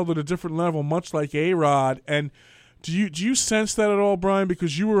Stanton is held at a different level, much like A-Rod. And do you sense that at all, Brian?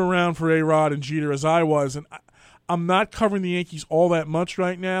 Because you were around for A-Rod and Jeter as I was, and I'm not covering the Yankees all that much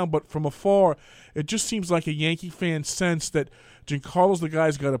right now, but from afar, it just seems like a Yankee fan sense that Giancarlo's the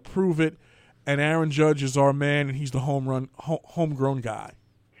guy's got to prove it, and Aaron Judge is our man, and he's the homegrown guy.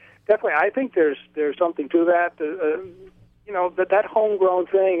 Definitely, I think there's something to that. That homegrown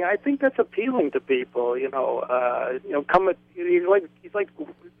thing, I think that's appealing to people. He's like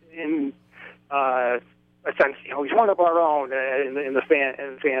in a sense, he's one of our own in the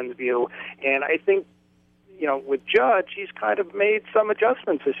fans' view, and I think with Judge, he's kind of made some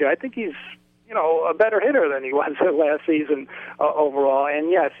adjustments this year. I think he's a better hitter than he was last season overall,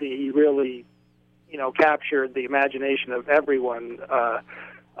 and yes, he really captured the imagination of everyone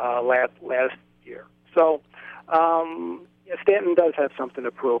last year. So. Stanton does have something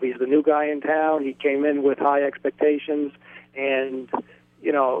to prove. He's the new guy in town. He came in with high expectations, and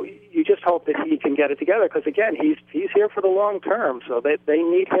you just hope that he can get it together. Because again, he's here for the long term, so they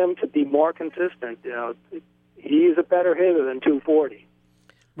need him to be more consistent. He's a better hitter than 240.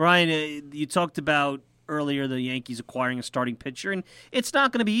 Brian, you talked about earlier the Yankees acquiring a starting pitcher, and it's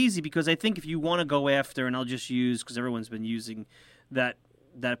not going to be easy because I think if you want to go after, and I'll just use because everyone's been using that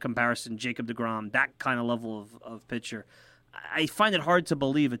comparison, Jacob deGrom, that kind of level of pitcher. I find it hard to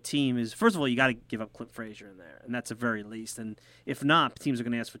believe a team is, first of all, you got to give up Clint Frazier in there, and that's the very least. And if not, teams are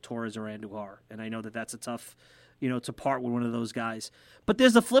going to ask for Torres or Andujar, and I know that's a tough, to part with one of those guys. But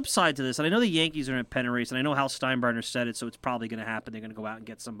there's the flip side to this, and I know the Yankees are in a pennant race, and I know Hal Steinbrenner said it, so it's probably going to happen. They're going to go out and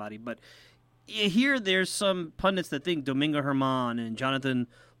get somebody. But here there's some pundits that think Domingo Germán and Jonathan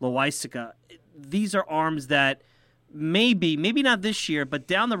Loaisiga, these are arms that maybe not this year, but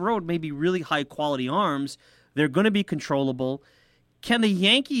down the road, maybe really high-quality arms. They're going to be controllable. Can the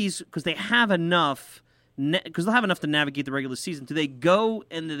Yankees, because they have enough, because they'll have enough to navigate the regular season, do they go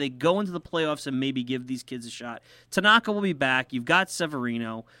into the playoffs and maybe give these kids a shot? Tanaka will be back. You've got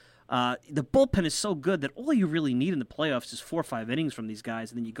Severino. The bullpen is so good that all you really need in the playoffs is 4 or 5 innings from these guys,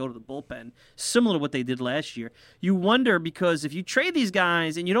 and then you go to the bullpen, similar to what they did last year. You wonder, because if you trade these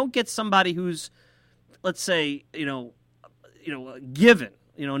guys and you don't get somebody who's, let's say, given,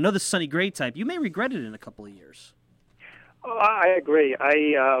 another Sonny Gray type, you may regret it in a couple of years. Oh, I agree.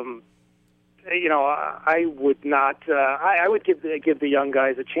 I would not. I would give the young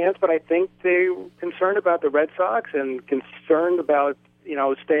guys a chance, but I think they're concerned about the Red Sox and concerned about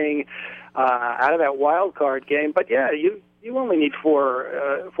staying out of that wild card game. But yeah, you only need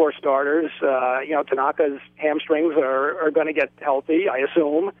four starters. Tanaka's hamstrings are going to get healthy, I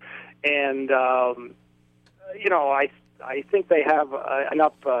assume, and I think they have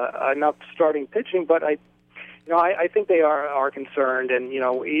enough starting pitching, but I think they are concerned. And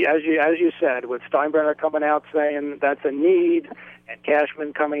as you said, with Steinbrenner coming out saying that's a need, and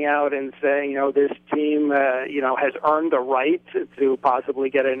Cashman coming out and saying this team has earned the right to possibly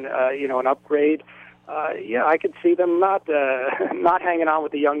get an upgrade. I could see them not hanging on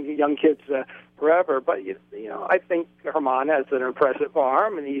with the young kids forever. But I think Germán has an impressive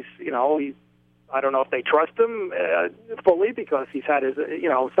arm, and he's I don't know if they trust him fully because he's had his,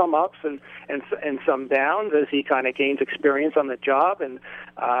 some ups and some downs as he kind of gains experience on the job. And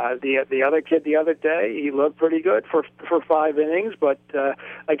the other kid the other day, he looked pretty good for 5 innings, but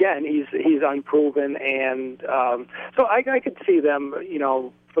again, he's unproven, and so I could see them,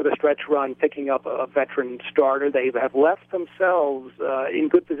 for the stretch run, picking up a veteran starter. They have left themselves in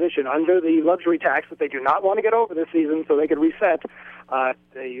good position under the luxury tax that they do not want to get over this season, so they could reset.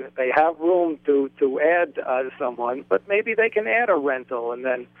 They have room to add someone, but maybe they can add a rental and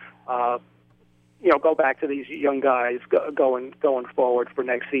then go back to these young guys going forward for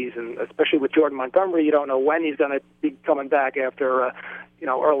next season. Especially with Jordan Montgomery, you don't know when he's going to be coming back after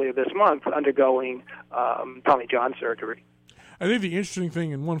earlier this month undergoing Tommy John surgery. I think the interesting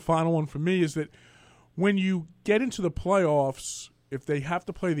thing, and one final one for me, is that when you get into the playoffs, if they have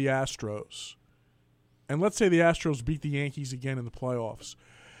to play the Astros, and let's say the Astros beat the Yankees again in the playoffs,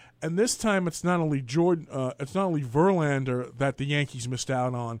 and this time it's not only Verlander that the Yankees missed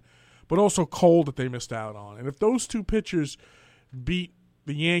out on, but also Cole that they missed out on. And if those two pitchers beat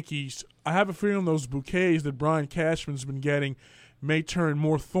the Yankees, I have a feeling those bouquets that Brian Cashman's been getting may turn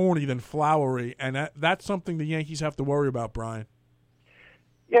more thorny than flowery, and that's something the Yankees have to worry about, Brian.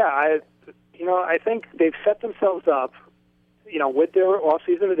 Yeah, I think they've set themselves up, with their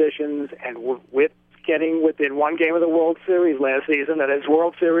off-season additions and with getting within one game of the World Series last season. That is,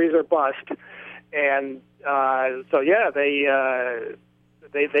 World Series or bust, and they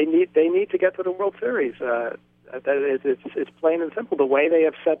need to get to the World Series. It's plain and simple. The way they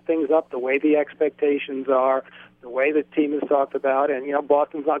have set things up, the way the expectations are, the way the team is talked about, and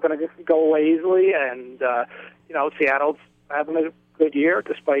Boston's not going to go away easily, and Seattle's having a good year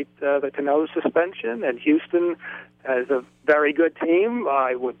despite the Cano suspension, and Houston has a very good team.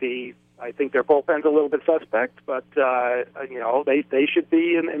 I think their bullpen's a little bit suspect, but they should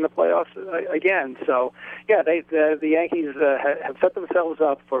be in the playoffs again. So the Yankees have set themselves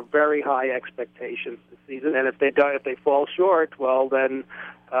up for very high expectations this season, and if they fall short, well then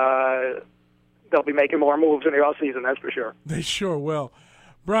they'll be making more moves in the off season. That's for sure. They sure will.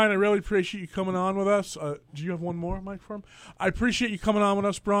 Brian, I really appreciate you coming on with us. Do you have one more, Mike, for him? I appreciate you coming on with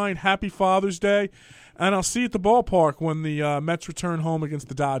us, Brian. Happy Father's Day. And I'll see you at the ballpark when the Mets return home against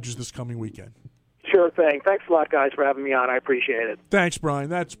the Dodgers this coming weekend. Sure thing. Thanks a lot, guys, for having me on. I appreciate it. Thanks, Brian.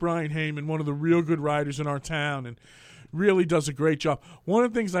 That's Brian Heyman, one of the real good writers in our town, and really does a great job. One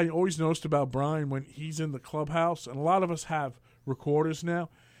of the things I always noticed about Brian when he's in the clubhouse, and a lot of us have recorders now,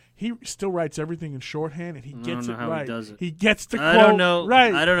 he still writes everything in shorthand, and he gets it right. He gets the quote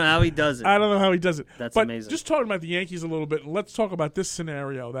right. I don't know how he does it. That's amazing. Just talking about the Yankees a little bit, and let's talk about this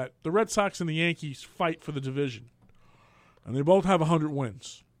scenario that the Red Sox and the Yankees fight for the division, and they both have 100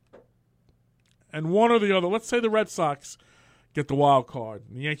 wins. And one or the other, let's say the Red Sox get the wild card,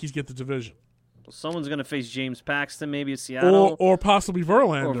 and the Yankees get the division. Well, someone's going to face James Paxton, maybe Seattle. Or possibly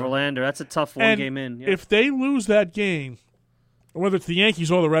Verlander. That's a tough one game in. Yeah. If they lose that game, whether it's the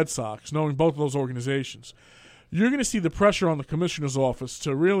Yankees or the Red Sox, knowing both of those organizations, you're going to see the pressure on the commissioner's office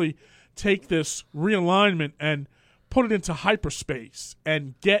to really take this realignment and put it into hyperspace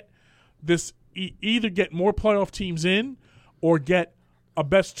and get this either get more playoff teams in or get a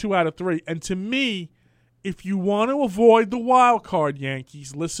best 2 out of 3. And to me, if you want to avoid the wild card,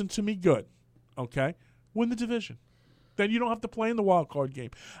 Yankees, listen to me good, okay? Win the division. Then you don't have to play in the wild card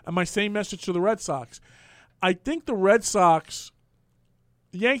game. And my same message to the Red Sox. I think the Red Sox,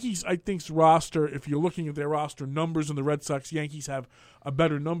 the Yankees, I think's roster, if you're looking at their roster numbers in the Red Sox, Yankees have a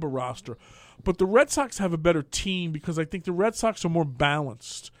better number roster. But the Red Sox have a better team because I think the Red Sox are more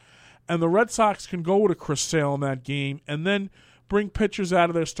balanced. And the Red Sox can go with a Chris Sale in that game and then bring pitchers out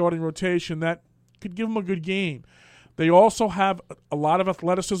of their starting rotation that could give them a good game. They also have a lot of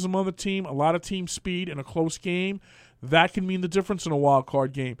athleticism on the team, a lot of team speed in a close game. That can mean the difference in a wild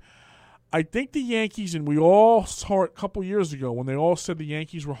card game. I think the Yankees, and we all saw it a couple years ago when they all said the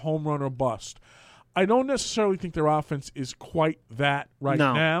Yankees were home run or bust. I don't necessarily think their offense is quite that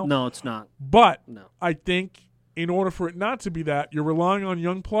now. No, it's not. But I think in order for it not to be that, you're relying on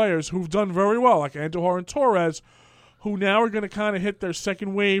young players who've done very well, like Andujar and Torres, who now are going to kind of hit their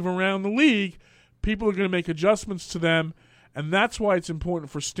second wave around the league. People are going to make adjustments to them, and that's why it's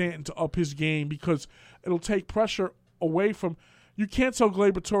important for Stanton to up his game because it'll take pressure away from – you can't tell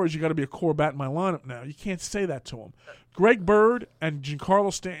Gleyber Torres you got to be a core bat in my lineup now. You can't say that to him. Greg Bird and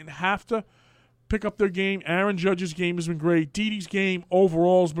Giancarlo Stanton have to pick up their game. Aaron Judge's game has been great. Didi's game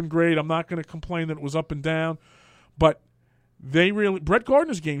overall has been great. I'm not going to complain that it was up and down, but Brett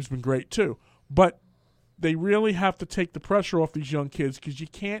Gardner's game has been great too. But they really have to take the pressure off these young kids because you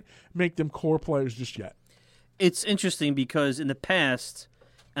can't make them core players just yet. It's interesting because in the past,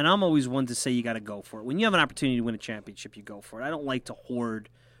 And I'm always one to say you got to go for it. When you have an opportunity to win a championship, you go for it. I don't like to hoard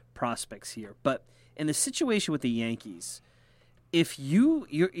prospects here. But in the situation with the Yankees, if you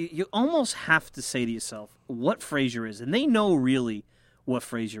almost have to say to yourself what Frazier is. And they know really what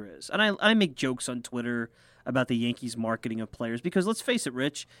Frazier is. And I make jokes on Twitter about the Yankees marketing of players because let's face it,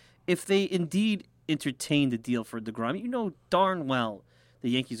 Rich, if they indeed entertained the deal for DeGrom, you know darn well the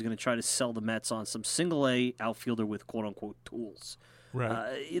Yankees are going to try to sell the Mets on some single-A outfielder with quote-unquote tools.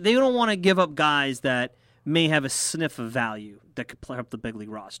 Right. They don't want to give up guys that may have a sniff of value that could play up the big league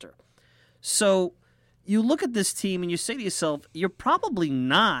roster. So you look at this team and you say to yourself, you're probably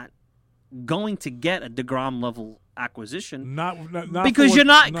not going to get a DeGrom level acquisition. Not because you're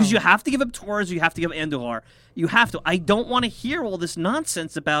not, because you have to give up Torres, you have to give up Andujar. You have to. I don't want to hear all this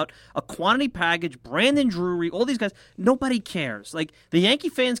nonsense about a quantity package, Brandon Drury, all these guys. Nobody cares. Like, the Yankee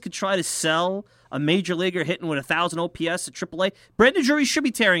fans could try to sell a major leaguer hitting with 1,000 OPS at AAA. Brandon Drury should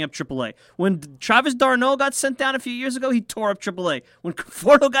be tearing up AAA. When Travis d'Arnaud got sent down a few years ago, he tore up AAA. When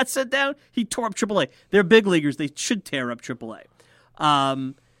Conforto got sent down, he tore up AAA. They're big leaguers. They should tear up AAA.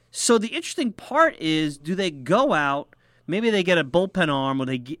 So the interesting part is, do they go out, maybe they get a bullpen arm, or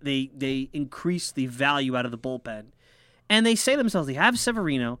they increase the value out of the bullpen, and they say to themselves, you have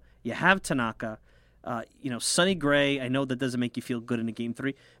Severino, you have Tanaka, Sonny Gray. I know that doesn't make you feel good in a Game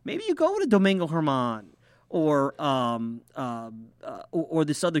 3. Maybe you go to Domingo Germán or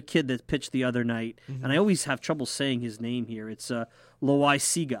this other kid that pitched the other night, and I always have trouble saying his name here. It's Jonathan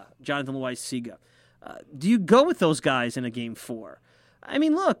Loaiziga. Do you go with those guys in a Game 4? I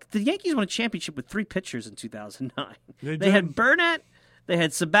mean, look, the Yankees won a championship with 3 pitchers in 2009. They had Burnett, they had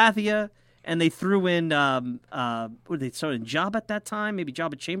Sabathia, and they threw in, they started in Job at that time? Maybe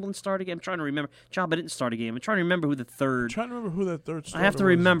Job at Chamberlain started again? I'm trying to remember. Job didn't start a game. I'm trying to remember who the third. Starter I have to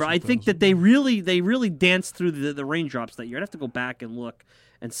remember. I think that they really danced through the raindrops that year. I'd have to go back and look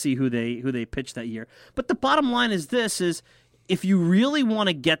and see who they pitched that year. But the bottom line is this, is if you really want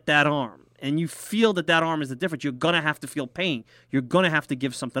to get that arm, and you feel that arm is the difference, you're going to have to feel pain. You're going to have to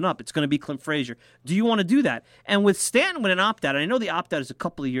give something up. It's going to be Clint Frazier. Do you want to do that? And with Stanton with an opt-out, and I know the opt-out is a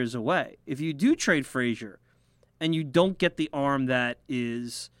couple of years away, if you do trade Frazier and you don't get the arm that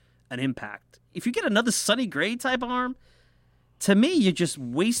is an impact, if you get another Sonny Gray type arm, to me, you're just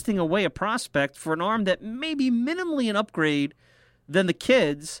wasting away a prospect for an arm that may be minimally an upgrade than the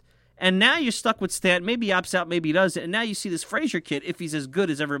kids. And now you're stuck with Stanton. Maybe he opts out, maybe he doesn't. And now you see this Frazier kid, if he's as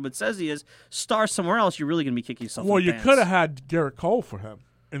good as everyone says he is, star somewhere else, you're really going to be kicking yourself in the pants. You could have had Garrett Cole for him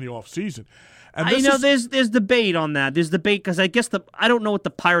in the offseason. There's debate on that. There's debate because I guess I don't know what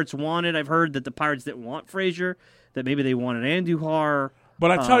the Pirates wanted. I've heard that the Pirates didn't want Frazier, that maybe they wanted Andujar. But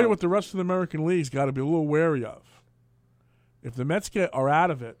I tell you what the rest of the American League's got to be a little wary of. If the Mets are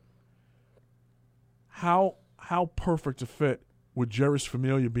out of it, how perfect a fit would Jeurys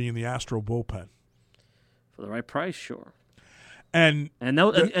Familia be in the Astro bullpen? For the right price, sure. And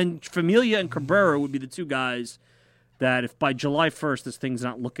Familia and Cabrera would be the two guys that if by July 1st this thing's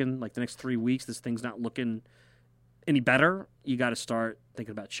not looking, like the next 3 weeks, this thing's not looking any better, you got to start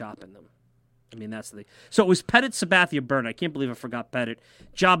thinking about shopping them. I mean, that's the thing. So it was Pettit, Sabathia, Burnett. I can't believe I forgot Pettit.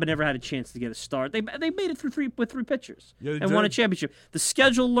 Job never had a chance to get a start. They made it through with 3 pitchers and won a championship. The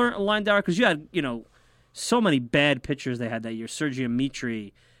schedule lined out because you had, so many bad pitchers they had that year. Sergio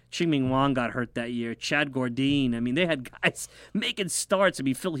Mitri, Ching-Ming Wang got hurt that year. Chad Gordine. I mean, they had guys making starts. I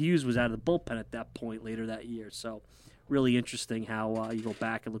mean, Phil Hughes was out of the bullpen at that point later that year. So really interesting how you go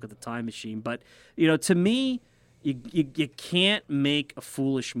back and look at the time machine. But, to me, you can't make a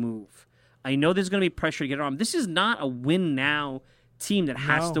foolish move. I know there's going to be pressure to get on. This is not a win-now team that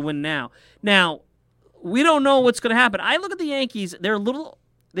has to win now. Now, we don't know what's going to happen. I look at the Yankees.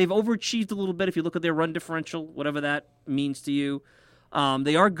 They've overachieved a little bit if you look at their run differential, whatever that means to you.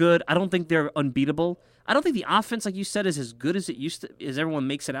 They are good. I don't think they're unbeatable. I don't think the offense, like you said, is as good as it used to, as everyone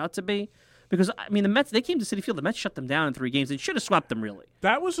makes it out to be. Because, I mean, the Mets, they came to Citi Field. The Mets shut them down in 3 games. They should have swept them, really.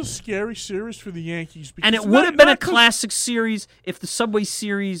 That was a scary series for the Yankees. And it would have been a classic series if the Subway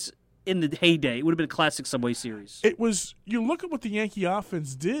Series in the heyday. It would have been a classic Subway Series. It was. You look at what the Yankee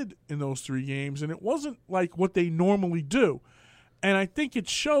offense did in those 3 games, and it wasn't like what they normally do. And I think it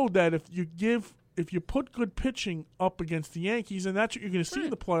showed that if you put good pitching up against the Yankees, and that's what you're going to see in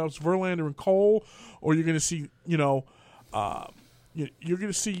the playoffs, Verlander and Cole, or you're going to see, you're going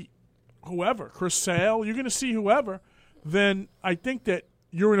to see whoever, Chris Sale, you're going to see whoever, then I think that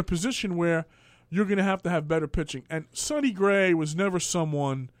you're in a position where you're going to have better pitching. And Sonny Gray was never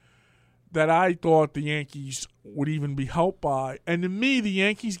someone that I thought the Yankees would even be helped by. And to me, the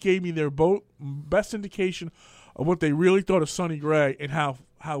Yankees gave me their best indication of what they really thought of Sonny Gray and how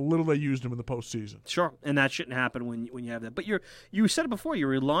how little they used him in the postseason. Sure, and that shouldn't happen when you have that. But you said it before. You're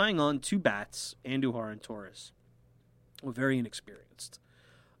relying on two bats, Andujar and Torres. We're very inexperienced.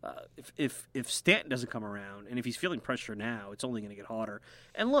 If Stanton doesn't come around, and if he's feeling pressure now, it's only going to get harder.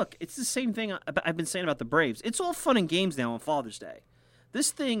 And look, it's the same thing I've been saying about the Braves. It's all fun and games now on Father's Day.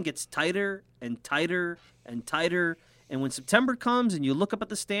 This thing gets tighter and tighter and tighter. And when September comes and you look up at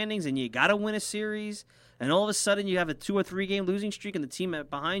the standings and you got to win a series, and all of a sudden you have a 2 or 3 game losing streak and the team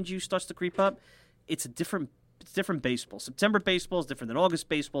behind you starts to creep up, it's different baseball. September baseball is different than August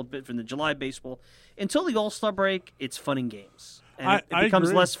baseball, different than July baseball. Until the All-Star break, it's fun and games. And it becomes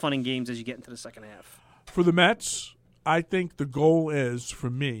agree. less fun and games as you get into the second half. For the Mets, I think the goal is, for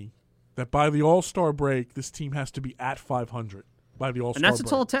me, that by the All-Star break, this team has to be at 500 by the All-Star break. And that's a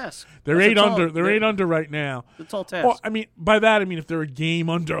tall task. They're 8 under. They're 8 under right now. It's a tall task. Well, I mean, by that I mean if they're a game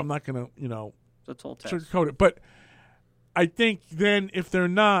under, I'm not going to, it's a tall task. sugarcoat it. But I think then if they're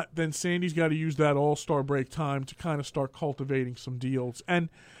not, then Sandy's got to use that All-Star break time to kind of start cultivating some deals. And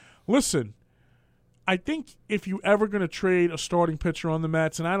listen, I think if you ever going to trade a starting pitcher on the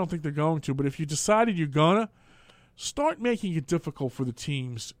Mets, and I don't think they're going to, but if you decided you're going to, start making it difficult for the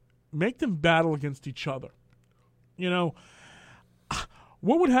teams. Make them battle against each other.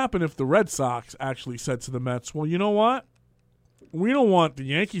 What would happen if the Red Sox actually said to the Mets, well, you know what? We don't want the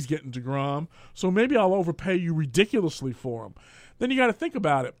Yankees getting DeGrom, so maybe I'll overpay you ridiculously for him. Then you got to think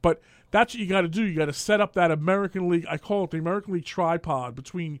about it. But that's what you got to do. You got to set up that American League, I call it the American League tripod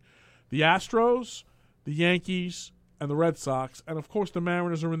between the Astros, the Yankees, and the Red Sox. And, of course, the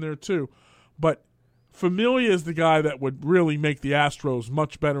Mariners are in there too. But Familia is the guy that would really make the Astros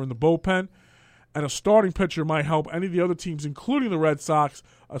much better in the bullpen. And a starting pitcher might help any of the other teams, including the Red Sox,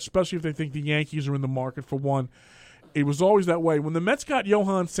 especially if they think the Yankees are in the market for one. It was always that way. When the Mets got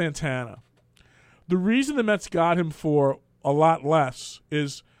Johan Santana, the reason the Mets got him for a lot less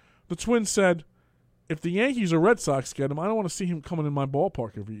is the Twins said, if the Yankees or Red Sox get him, I don't want to see him coming in my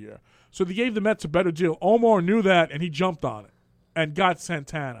ballpark every year. So they gave the Mets a better deal. Omar knew that, and he jumped on it and got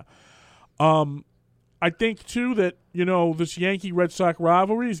Santana. I think, too, that, this Yankee-Red Sox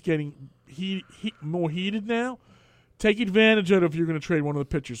rivalry is getting more heated now. Take advantage of it if you're going to trade one of the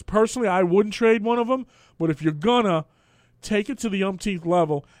pitchers. Personally, I wouldn't trade one of them, but if you're going to, take it to the umpteenth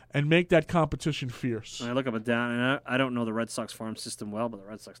level and make that competition fierce. I look up and down, and I don't know the Red Sox farm system well, but the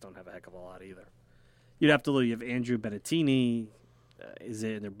Red Sox don't have a heck of a lot either. You'd have to look. You have Andrew Benintendi. Is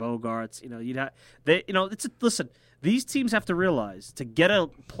it their Bogarts? Listen. These teams have to realize to get a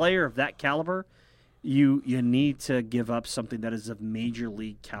player of that caliber, you need to give up something that is of major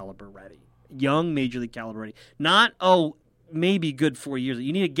league caliber ready, young major league caliber ready. Not maybe good 4 years.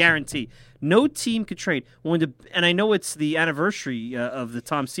 You need a guarantee. No team could trade. And I know it's the anniversary of the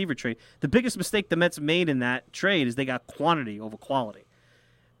Tom Seaver trade. The biggest mistake the Mets made in that trade is they got quantity over quality.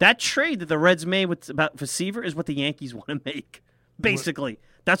 That trade that the Reds made for Seaver is what the Yankees want to make. Basically,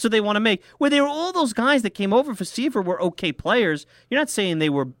 that's what they want to make. Where they were all those guys that came over for Seaver were okay players. You're not saying they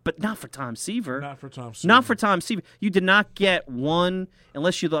were, but not for Tom Seaver. Not for Tom Seaver. Not for Tom Seaver. You did not get one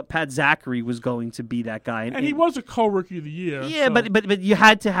unless you thought Pat Zachary was going to be that guy. And he was a co-rookie of the year. Yeah, so. but you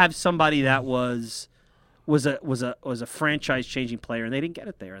had to have somebody that was a franchise-changing player, and they didn't get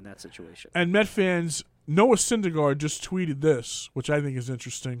it there in that situation. And Met fans, Noah Syndergaard just tweeted this, which I think is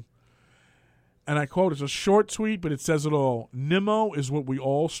interesting. And I quote, it's a short tweet, but it says it all. Nimmo is what we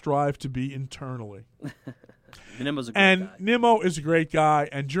all strive to be internally. Nimmo's a great guy. Nimmo is a great guy,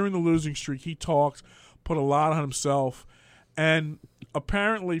 and during the losing streak, he talks, put a lot on himself. And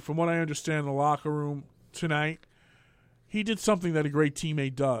apparently, from what I understand in the locker room tonight, he did something that a great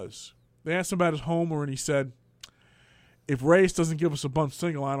teammate does. They asked him about his homer, and he said, if Reyes doesn't give us a bunt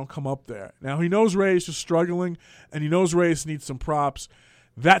single, I don't come up there. Now, he knows Reyes is struggling, and he knows Reyes needs some props.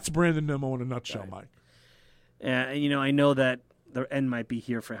 That's Brandon Nimmo in a nutshell, Mike. I know that the end might be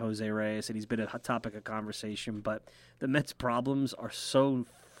here for Jose Reyes, and he's been a hot topic of conversation, but the Mets' problems are so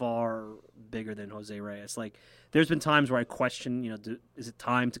far bigger than Jose Reyes. Like, there's been times where I question, is it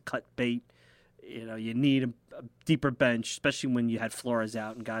time to cut bait? You need a deeper bench, especially when you had Flores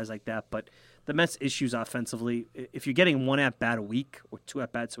out and guys like that. But the Mets' issues offensively, if you're getting one at-bat a week or two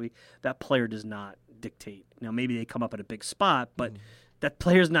at-bats a week, that player does not dictate. Now, maybe they come up at a big spot, but that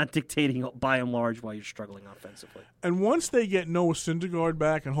player's not dictating by and large while you're struggling offensively. And once they get Noah Syndergaard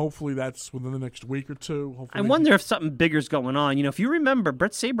back, and hopefully that's within the next week or two. I wonder if something bigger's going on. If you remember,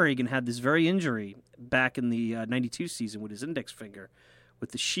 Brett Saberhagen had this very injury back in the 92 season with his index finger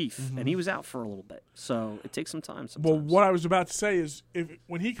with the sheath, and he was out for a little bit. So it takes some time sometimes. Well, what I was about to say is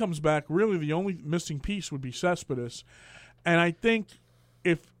when he comes back, really the only missing piece would be Cespedes. And I think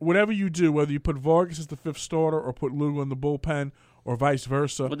if whatever you do, whether you put Vargas as the fifth starter or put Lugo in the bullpen or vice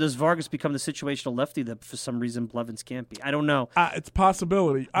versa. Well, does Vargas become the situational lefty that for some reason Blevins can't be? I don't know. It's a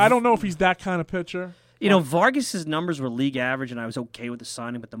possibility. I don't know if he's that kind of pitcher. You know, Vargas's numbers were league average, and I was okay with the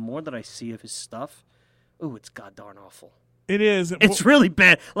signing, but the more that I see of his stuff, it's god darn awful. It is. It's really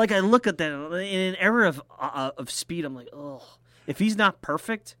bad. Like, I look at that in an era of speed, I'm like, oh. If he's not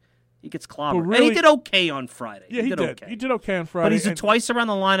perfect, he gets clobbered. Really, and he did okay on Friday. Yeah, he did. Okay. He did okay on Friday. But he's a twice around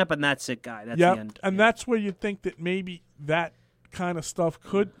the lineup, and that's it, guy. That's the end. And that's where you think that maybe that kind of stuff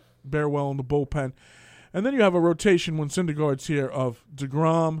could bear well in the bullpen. And then you have a rotation when Syndergaard's here of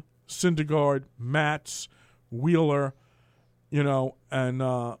DeGrom, Syndergaard, Matz, Wheeler,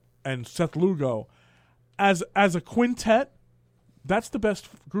 and Seth Lugo. As a quintet, that's the best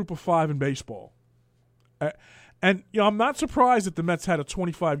group of 5 in baseball. And I'm not surprised that the Mets had a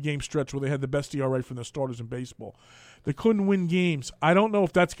 25-game stretch where they had the best ERA from their starters in baseball. They couldn't win games. I don't know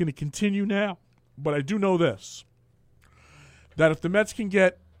if that's going to continue now, but I do know this, that if the Mets can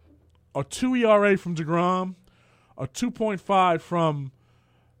get a 2 ERA from DeGrom, a 2.5 from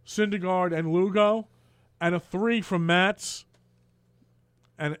Syndergaard and Lugo, and a 3 from Matz,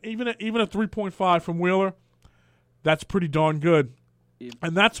 and even a 3.5 from Wheeler, that's pretty darn good.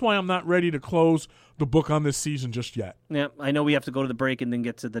 And that's why I'm not ready to close the book on this season just yet. Yeah, I know we have to go to the break and then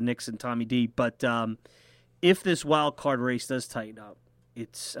get to the Knicks and Tommy D, but if this wild card race does tighten up,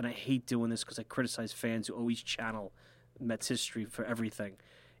 and I hate doing this because I criticize fans who always channel Mets history for everything.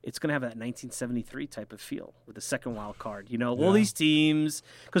 It's going to have that 1973 type of feel with the second wild card. All these teams.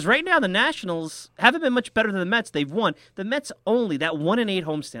 Because right now the Nationals haven't been much better than the Mets. They've won. The Mets only, that 1-8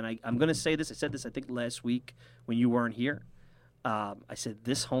 homestand. I'm going to say this. I said this, I think, last week when you weren't here. I said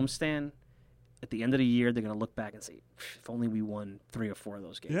this homestand, at the end of the year, they're going to look back and say, if only we won 3 or 4 of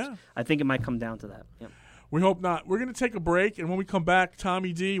those games. Yeah. I think it might come down to that. Yeah. We hope not. We're going to take a break, and when we come back,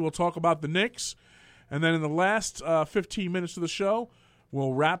 Tommy D will talk about the Knicks. And then in the last 15 minutes of the show,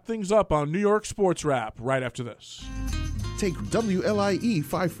 we'll wrap things up on New York Sports Wrap right after this. Take WLIE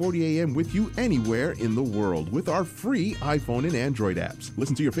 540 AM with you anywhere in the world with our free iPhone and Android apps.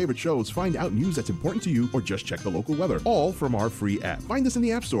 Listen to your favorite shows, find out news that's important to you, or just check the local weather, all from our free app. Find us in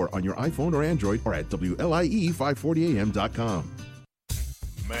the App Store on your iPhone or Android or at WLIE540am.com.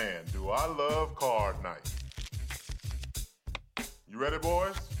 Man, do I love card night. You ready,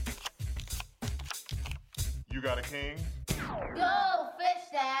 boys? You got a king? Go, fish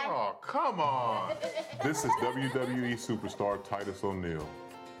dad! Oh, come on! This is WWE superstar Titus O'Neil.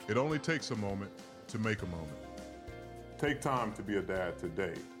 It only takes a moment to make a moment. Take time to be a dad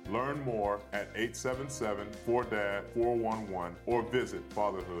today. Learn more at 877-4DAD-411 or visit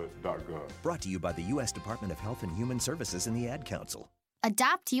fatherhood.gov. Brought to you by the U.S. Department of Health and Human Services and the Ad Council.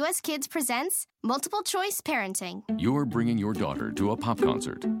 Adopt US Kids presents Multiple Choice Parenting. You're bringing your daughter to a pop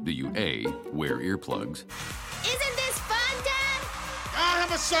concert. Do you A, wear earplugs? Isn't this fun, Dad? I'll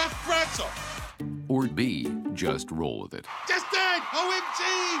have a soft pretzel. Or B, just roll with it? Justin! OMG!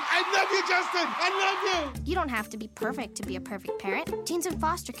 I love you, Justin! I love you! You don't have to be perfect to be a perfect parent. Teens in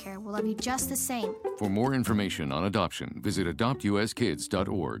foster care will love you just the same. For more information on adoption, visit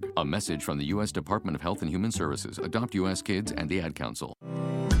adoptuskids.org. A message from the U.S. Department of Health and Human Services, Adopt U.S. Kids, and the Ad Council.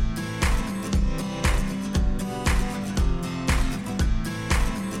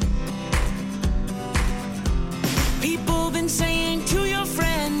 People been saying to your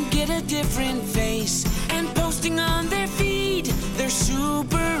friend, get a different face, and posting on their feed, they're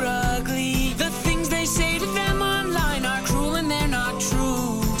super ugly. The things they say to them online are cruel and they're not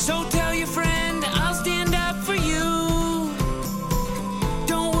true. So tell your friend, I'll stand up for you.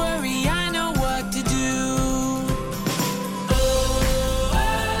 Don't worry, I know what to do.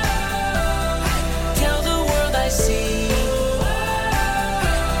 Tell the world I see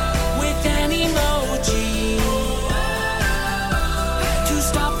with an emoji to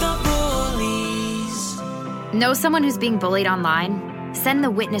stop the bullies. Know someone who's being bullied online? Send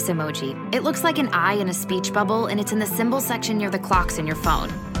the witness emoji. It looks like an eye in a speech bubble, and it's in the symbol section near the clocks in your phone.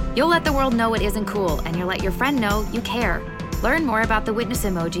 You'll let the world know it isn't cool, and you'll let your friend know you care. Learn more about the witness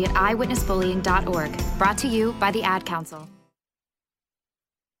emoji at eyewitnessbullying.org. Brought to you by the Ad Council.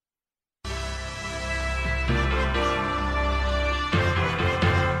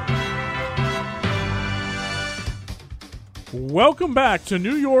 Welcome back to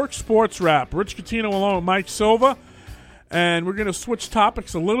New York Sports Wrap. Rich Coutinho along with Mike Silva. And we're going to switch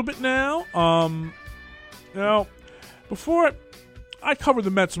topics a little bit now. Before I covered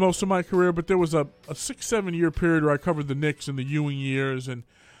the Mets most of my career, but there was a 6-7 year period where I covered the Knicks in the Ewing years. And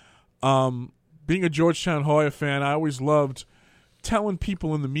being a Georgetown Hoya fan, I always loved telling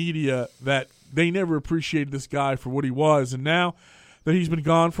people in the media that they never appreciated this guy for what he was. And now that he's been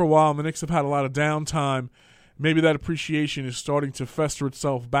gone for a while and the Knicks have had a lot of downtime, maybe that appreciation is starting to fester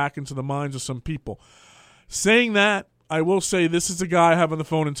itself back into the minds of some people. Saying that, I will say this is a guy I have on the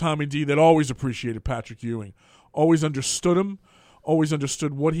phone in Tommy D that always appreciated Patrick Ewing, always understood him, always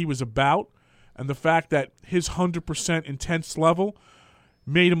understood what he was about, and the fact that his 100% intense level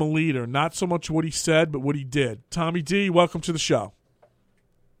made him a leader. Not so much what he said, but what he did. Tommy D, welcome to the show.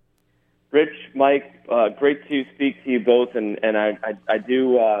 Rich, Mike, great to speak to you both, and I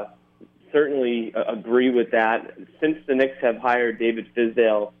do certainly agree with that. Since the Knicks have hired David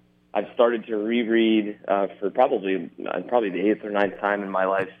Fizdale, I've started to reread for probably the 8th or 9th time in my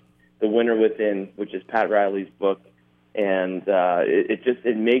life, The Winner Within, which is Pat Riley's book, and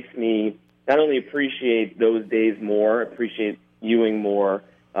it makes me not only appreciate those days more, appreciate Ewing more,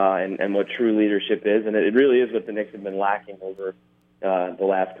 and what true leadership is, and it really is what the Knicks have been lacking over the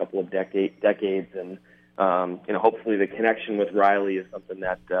last couple of decades, and hopefully the connection with Riley is something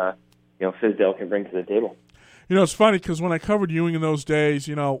that Fizdale can bring to the table. It's funny because when I covered Ewing in those days,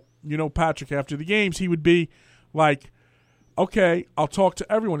 Patrick, after the games, he would be like, okay, I'll talk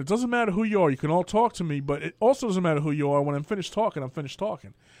to everyone. It doesn't matter who you are. You can all talk to me, but it also doesn't matter who you are. When I'm finished talking, I'm finished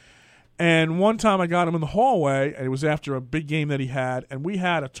talking. And one time I got him in the hallway, and it was after a big game that he had, and we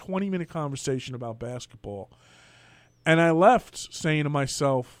had a 20-minute conversation about basketball. And I left saying to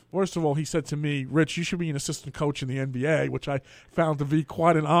myself, first of all, he said to me, Rich, you should be an assistant coach in the NBA, which I found to be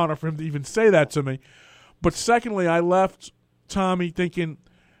quite an honor for him to even say that to me. But secondly, I left Tommy thinking,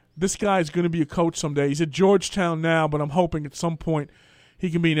 this guy's going to be a coach someday. He's at Georgetown now, but I'm hoping at some point he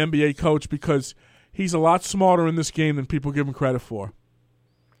can be an NBA coach because he's a lot smarter in this game than people give him credit for.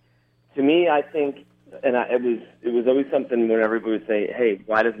 To me, I think, and it was always something when everybody would say, hey,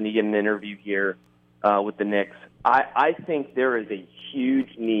 why doesn't he get an interview here with the Knicks? I think there is a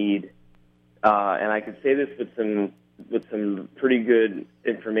huge need, and I could say this with some pretty good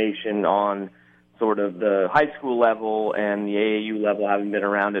information on sort of the high school level and the AAU level, having been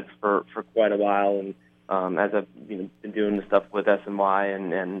around it for quite a while, and as I've been doing the stuff with SMY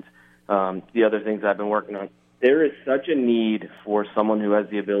and the other things I've been working on, there is such a need for someone who has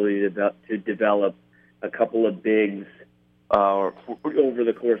the ability to develop a couple of bigs over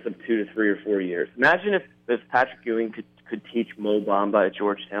the course of 2 to 3 or 4 years. Imagine if Patrick Ewing could teach Mo Bamba at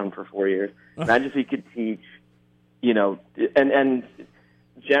Georgetown for 4 years. Imagine if he could teach, and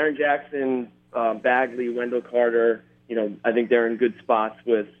Jaren Jackson, Bagley, Wendell Carter. I think they're in good spots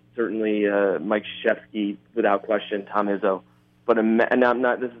with certainly Mike Krzyzewski, without question, Tom Izzo. But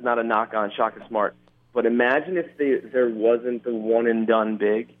this is not a knock on Shaka Smart. But imagine if there wasn't the one and done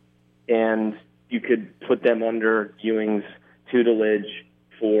big, and you could put them under Ewing's tutelage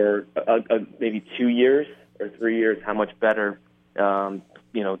for maybe 2 years or 3 years. How much better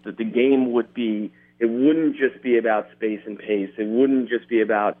the game would be. It wouldn't just be about space and pace. It wouldn't just be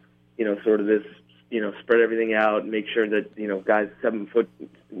about sort of this spread everything out and make sure that guys 7 foot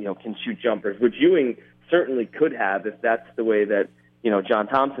can shoot jumpers, which Ewing certainly could have if that's the way that John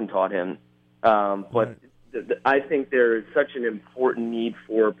Thompson taught him. But I think there is such an important need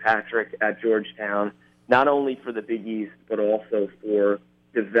for Patrick at Georgetown, not only for the Big East, but also for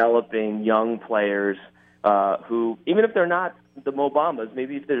developing young players who, even if they're not the Mo Bambas,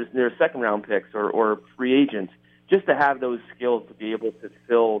 maybe if they're second-round picks or free agents, just to have those skills to be able to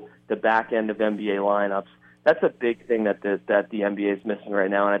fill the back end of NBA lineups. That's a big thing that the NBA is missing right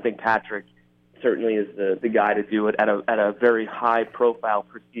now, and I think Patrick certainly is the guy to do it at a very high-profile,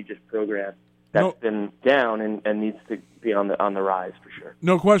 prestigious program that's been down and needs to be on the rise for sure.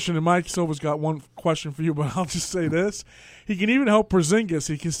 No question. And Mike Silva's got one question for you, but I'll just say this: he can even help Porzingis.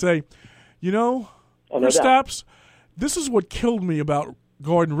 He can say, Kristaps, this is what killed me about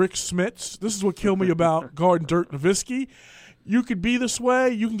guarding Rick Smits. This is what killed me about guarding Dirk Nowitzki. You could be this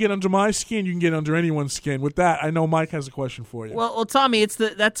way. You can get under my skin. You can get under anyone's skin. With that, I know Mike has a question for you. Well, Tommy, it's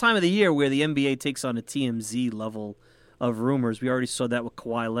that time of the year where the NBA takes on a TMZ level of rumors. We already saw that with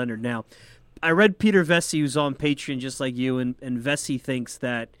Kawhi Leonard. Now, I read Peter Vesey, who's on Patreon just like you, and Vesey thinks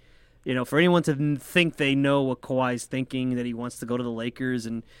that, for anyone to think they know what Kawhi's thinking, that he wants to go to the Lakers,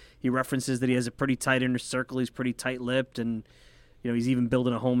 and he references that he has a pretty tight inner circle, he's pretty tight-lipped, and he's even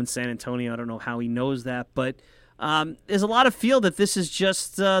building a home in San Antonio. I don't know how he knows that, but there's a lot of feel that this is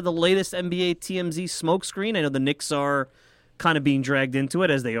just the latest NBA TMZ smokescreen. I know the Knicks are kind of being dragged into it,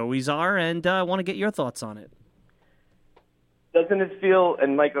 as they always are, and I want to get your thoughts on it. Doesn't it feel,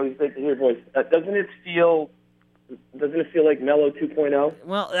 and Mike, always like to hear your voice, doesn't it feel like Melo 2.0?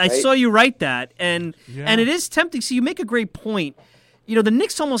 Well, I saw you write that, and it is tempting. So you make a great point. The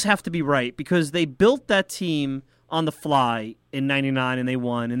Knicks almost have to be right because they built that team on the fly in 99 and they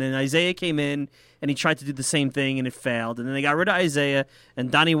won. And then Isaiah came in and he tried to do the same thing and it failed. And then they got rid of Isaiah and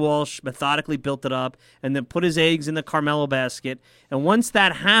Donnie Walsh methodically built it up and then put his eggs in the Carmelo basket. And once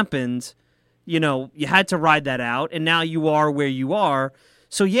that happened, you had to ride that out. And now you are where you are.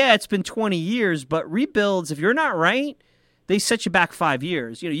 So, yeah, it's been 20 years, but rebuilds, if you're not right, they set you back 5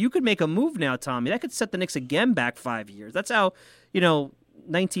 years. You could make a move now, Tommy. That could set the Knicks again back 5 years. That's how,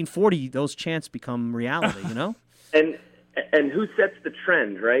 1940, those chants become reality, And who sets the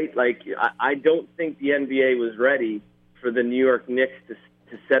trend, right? Like, I don't think the NBA was ready for the New York Knicks to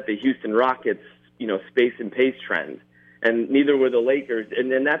set the Houston Rockets, space and pace trend. And neither were the Lakers.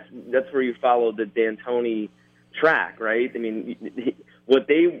 And then that's where you follow the D'Antoni track, right? I mean, what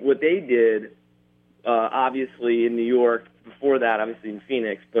they did, obviously in New York, before that, obviously in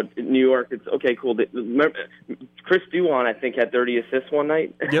Phoenix, but in New York, it's okay, cool. Remember, Chris Duhon, I think, had 30 assists one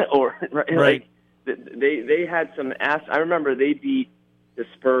night. Yep. Right. They had some I remember they beat the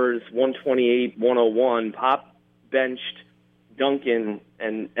Spurs 128-101. Pop benched Duncan,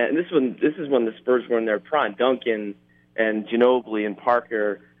 and this is when the Spurs were in their prime. Duncan and Ginobili and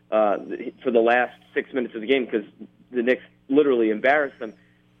Parker for the last 6 minutes of the game because the Knicks literally embarrassed them.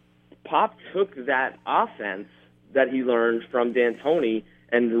 Pop took that offense that he learned from D'Antoni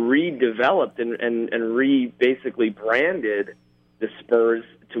and redeveloped and basically branded the Spurs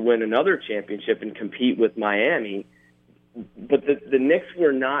to win another championship and compete with Miami. But the Knicks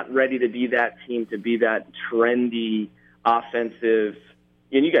were not ready to be that team, to be that trendy offensive.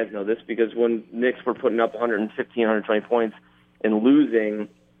 And you guys know this because when Knicks were putting up 115, 120 points and losing,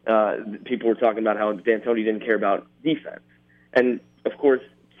 people were talking about how D'Antoni didn't care about defense. And, of course,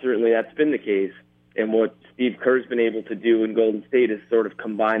 certainly that's been the case. And what Steve Kerr's been able to do in Golden State is sort of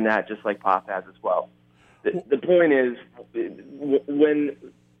combine that just like Pop has as well. The point is when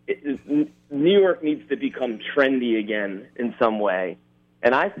New York needs to become trendy again in some way.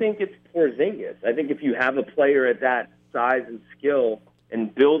 And I think it's Porzingis. I think if you have a player at that size and skill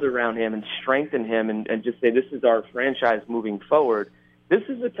and build around him and strengthen him and just say this is our franchise moving forward, this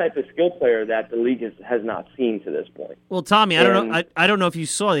is the type of skill player that the league has not seen to this point. Well, Tommy, I don't know if you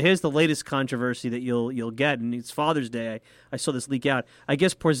saw. Here's the latest controversy that you'll get, and it's Father's Day. I saw this leak out. I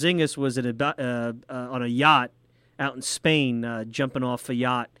guess Porzingis was on a yacht out in Spain, jumping off a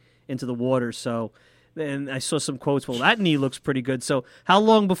yacht into the water. So, and I saw some quotes. Well, that knee looks pretty good. So, how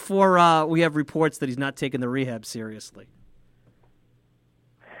long before we have reports that he's not taking the rehab seriously?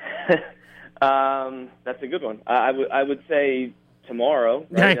 That's a good one. I would say tomorrow,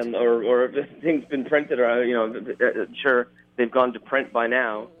 right? Or if this thing's been printed, or sure they've gone to print by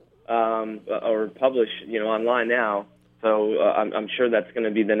now, or published, online now. So I'm sure that's going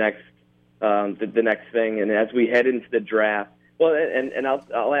to be the next thing. And as we head into the draft, well, and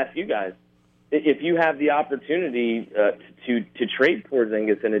I'll ask you guys, if you have the opportunity to trade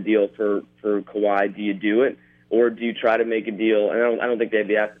Porzingis in a deal for Kawhi, do you do it, or do you try to make a deal? And I don't think they have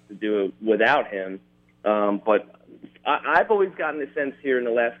the assets to do it without him, but I've always gotten the sense here in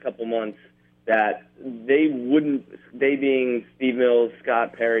the last couple months that they being Steve Mills,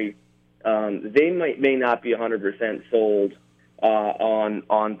 Scott Perry, they may not be 100% sold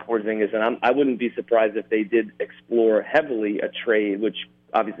on Porzingis, and I wouldn't be surprised if they did explore heavily a trade, which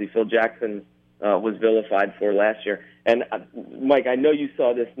obviously Phil Jackson was vilified for last year. And Mike, I know you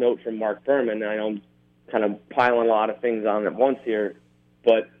saw this note from Mark Berman, and I know I'm kind of piling a lot of things on at once here,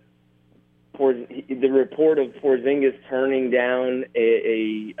 but the report of Porzingis turning down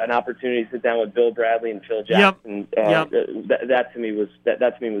an opportunity to sit down with Bill Bradley and Phil Jackson. Yep. That to me was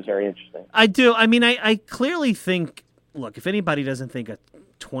very interesting. I do. I mean, I clearly think. Look, if anybody doesn't think a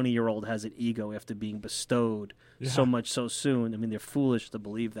 20-year-old has an ego after being bestowed so much so soon, I mean, they're foolish to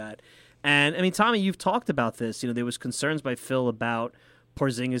believe that. And I mean, Tommy, you've talked about this. There was concerns by Phil about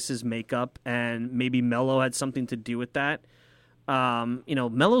Porzingis' makeup, and maybe Melo had something to do with that.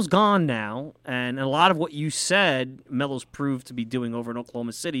 Melo's gone now, and a lot of what you said, Melo's proved to be doing over in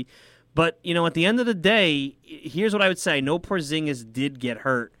Oklahoma City. But, at the end of the day, here's what I would say. I know Porzingis did get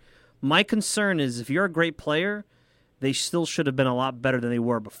hurt. My concern is if you're a great player, they still should have been a lot better than they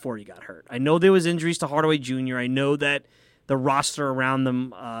were before he got hurt. I know there was injuries to Hardaway Jr. I know that the roster around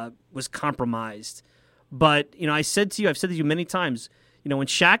them was compromised. But, I've said to you many times, when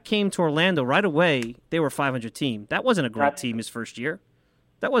Shaq came to Orlando right away, they were a 500 team. That wasn't a great team his first year.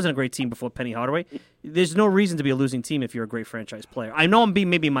 That wasn't a great team before Penny Hardaway. There's no reason to be a losing team if you're a great franchise player. I know I'm being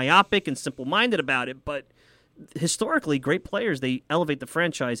maybe myopic and simple-minded about it, but historically, great players, they elevate the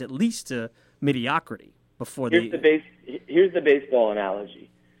franchise at least to mediocrity before Here's the baseball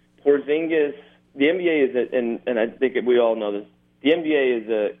analogy. Porzingis, the NBA is and I think we all know this. The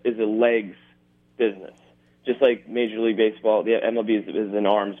NBA is a legs business. just like Major League Baseball, the MLB is an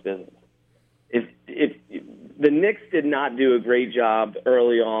arms business. If the Knicks did not do a great job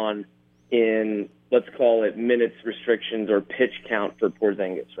early on in, let's call it, minutes restrictions or pitch count for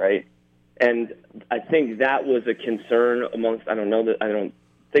Porzingis, right? And I think that was a concern amongst, I know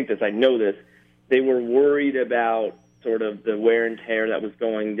this. They were worried about sort of the wear and tear that was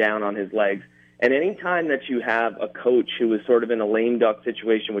going down on his legs. And any time that you have a coach who was sort of in a lame duck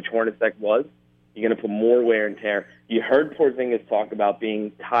situation, which Hornacek was, you're going to put more wear and tear. You heard Porzingis talk about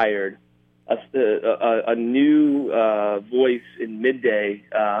being tired. A new voice in Midday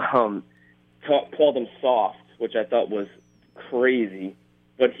called him soft, which I thought was crazy.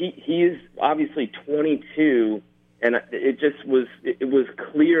 But he is obviously 22, and it was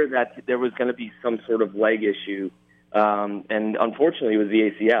clear that there was going to be some sort of leg issue. And unfortunately, it was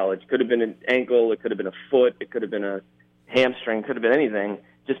the ACL. It could have been an ankle, it could have been a foot, it could have been a hamstring, it could have been anything,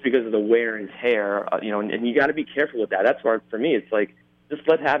 just because of the wear and tear. And you got to be careful with that. That's why, for me, it's like just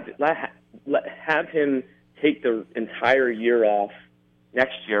have him take the entire year off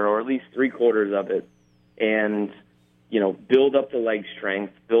next year, or at least 3/4 of it, and build up the leg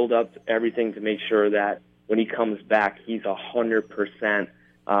strength, build up everything to make sure that when he comes back, he's 100%.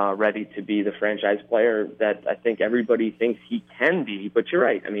 Ready to be the franchise player that I think everybody thinks he can be. But you're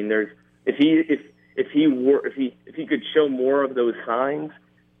right. I mean, if he could show more of those signs,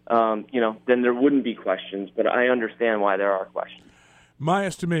 then there wouldn't be questions. But I understand why there are questions. My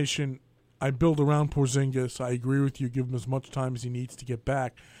estimation, I build around Porzingis. I agree with you. Give him as much time as he needs to get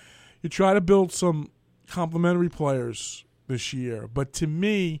back. You try to build some complementary players this year, but to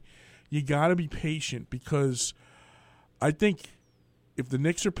me, you got to be patient, because I think if the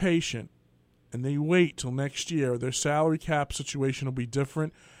Knicks are patient and they wait till next year, their salary cap situation will be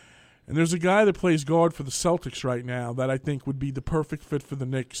different. And there's a guy that plays guard for the Celtics right now that I think would be the perfect fit for the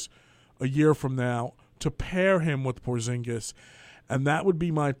Knicks a year from now, to pair him with Porzingis. And that would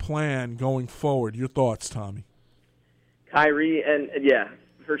be my plan going forward. Your thoughts, Tommy? Kyrie, and yeah,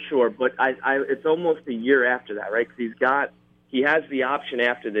 for sure. But it's almost a year after that, right? Because he has the option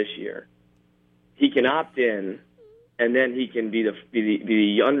after this year. He can opt in, and then he can be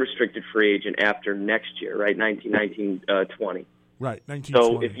the unrestricted free agent after next year, right? 20. Right, 1920.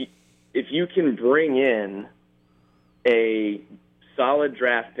 So if you can bring in a solid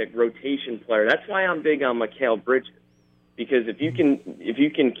draft pick, rotation player, that's why I'm big on Mikal Bridges, because if you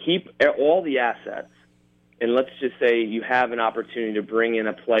can keep all the assets, and let's just say you have an opportunity to bring in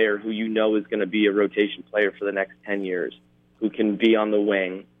a player who you know is going to be a rotation player for the next 10 years, who can be on the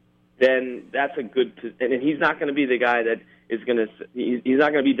wing, then that's a good – and he's not going to be the guy that is going to – he's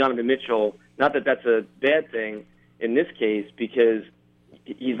not going to be Donovan Mitchell. Not that that's a bad thing in this case, because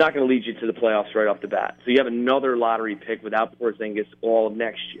he's not going to lead you to the playoffs right off the bat. So you have another lottery pick without Porzingis all of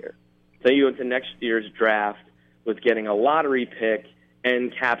next year. So you go into next year's draft with getting a lottery pick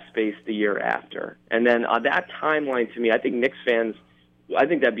and cap space the year after. And then on that timeline, to me, I think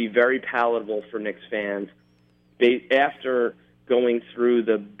that'd be very palatable for Knicks fans after – going through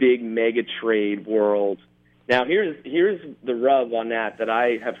the big mega trade world. Now, here's the rub on that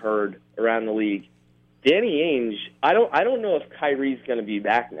I have heard around the league. Danny Ainge, I don't know if Kyrie's going to be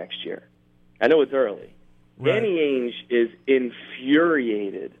back next year. I know it's early. Right. Danny Ainge is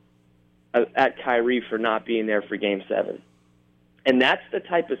infuriated at Kyrie for not being there for Game 7. And that's the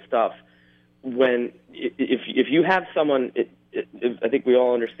type of stuff when if you have someone, I think we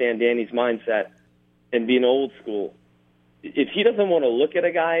all understand Danny's mindset and being old school. If he doesn't want to look at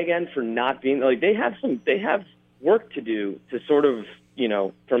a guy again for not being they have work to do to sort of,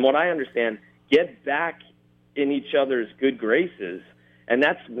 from what I understand, get back in each other's good graces. And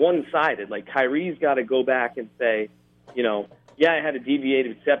that's one-sided. Like, Kyrie's got to go back and say, I had a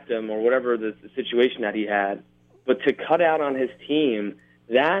deviated septum or whatever the situation that he had, but to cut out on his team,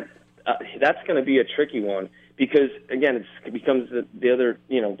 that's going to be a tricky one, because again, it becomes the other,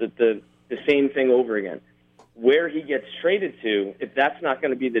 the same thing over again. Where he gets traded to, if that's not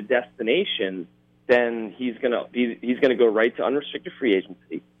going to be the destination, then he's going to go right to unrestricted free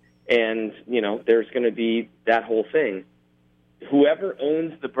agency, and there's going to be that whole thing. Whoever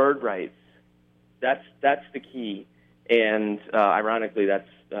owns the bird rights, that's the key, and ironically, that's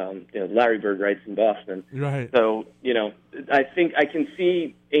Larry Bird rights in Boston. Right. So I think I can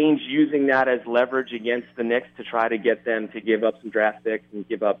see Ainge using that as leverage against the Knicks to try to get them to give up some draft picks and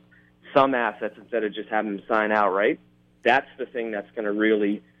give up some assets instead of just having them sign outright. That's the thing that's going to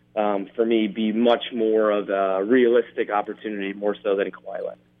really, for me, be much more of a realistic opportunity, more so than Kawhi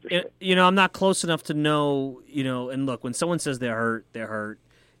Leonard. Sure. I'm not close enough to know, and look, when someone says they're hurt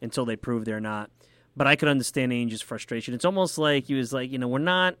until they prove they're not. But I could understand Ainge's frustration. It's almost like he was like, we're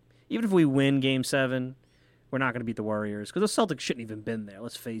not, even if we win Game 7, we're not going to beat the Warriors, because the Celtics shouldn't even been there,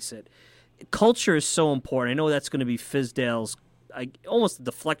 let's face it. Culture is so important. I know that's going to be Fizdale's almost a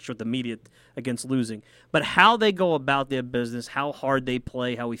deflection with the media against losing, but how they go about their business, how hard they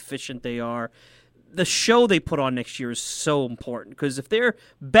play, how efficient they are, the show they put on next year is so important, because if they're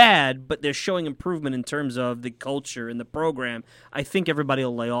bad but they're showing improvement in terms of the culture and the program, I think everybody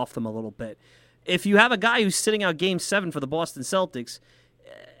will lay off them a little bit. If you have a guy who's sitting out Game 7 for the Boston Celtics,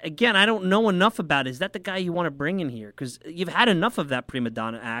 again, I don't know enough about it. Is that the guy you want to bring in here? Because you've had enough of that prima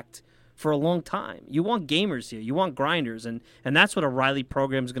donna act for a long time. You want gamers here. You want grinders, and that's what a Riley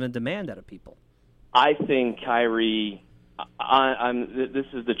program is going to demand out of people. I think Kyrie. This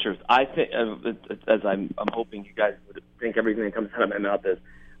is the truth. I think, as I'm hoping you guys would think everything that comes out of my mouth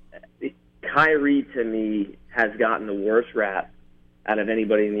is, Kyrie to me has gotten the worst rap out of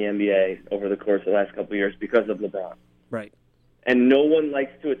anybody in the NBA over the course of the last couple of years because of LeBron. Right. And no one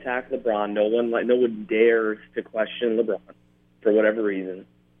likes to attack LeBron. No one dares to question LeBron for whatever reason.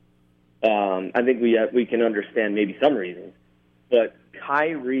 I think we can understand maybe some reasons, but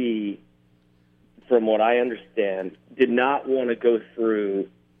Kyrie, from what I understand, did not want to go through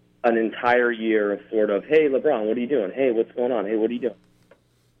an entire year of sort of, hey, LeBron, what are you doing? Hey, what's going on? Hey, what are you doing?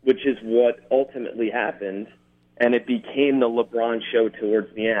 Which is what ultimately happened, and it became the LeBron show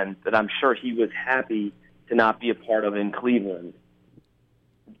towards the end that I'm sure he was happy to not be a part of in Cleveland.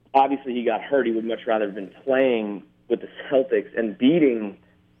 Obviously, he got hurt. He would much rather have been playing with the Celtics and beating,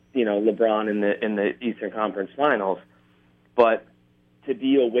 LeBron in the Eastern Conference Finals. But to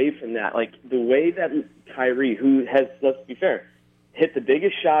be away from that, like the way that Kyrie, who has, let's be fair, hit the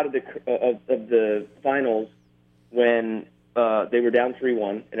biggest shot of the finals when they were down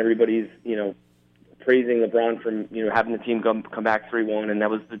 3-1, and everybody's praising LeBron for having the team come back 3-1, and that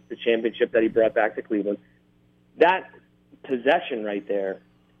was the championship that he brought back to Cleveland. That possession right there,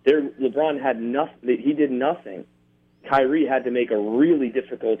 LeBron had nothing. He did nothing. Kyrie had to make a really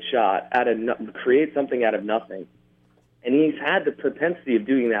difficult shot create something out of nothing. And he's had the propensity of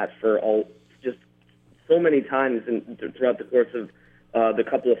doing that for just so many times throughout the course of the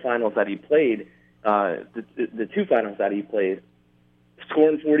couple of finals that he played, the two finals that he played,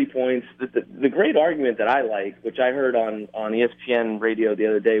 scoring 40 points. The great argument that I like, which I heard on ESPN radio the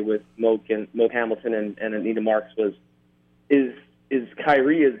other day with Mo Hamilton and Anita Marks, is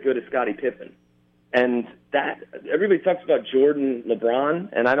Kyrie as good as Scottie Pippen? And that everybody talks about Jordan, LeBron,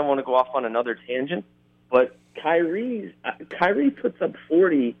 and I don't want to go off on another tangent, but Kyrie puts up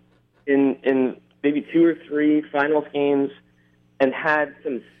 40 in maybe 2 or 3 finals games and had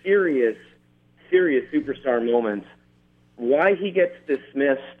some serious superstar moments. Why he gets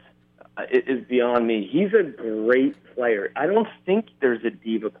dismissed is beyond me. He's a great player. I don't think there's a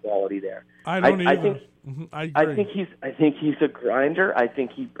diva quality there. I don't either. I think he's a grinder. I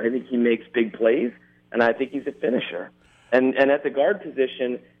think he makes big plays, and I think he's a finisher. And at the guard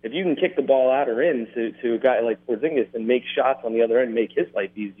position, if you can kick the ball out or in to a guy like Porzingis and make shots on the other end, make his life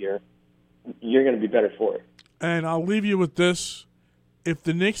easier, you're going to be better for it. And I'll leave you with this. If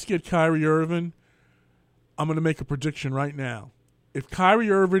the Knicks get Kyrie Irving, I'm going to make a prediction right now. If Kyrie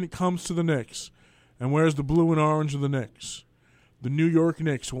Irving comes to the Knicks and wears the blue and orange of the Knicks, the New York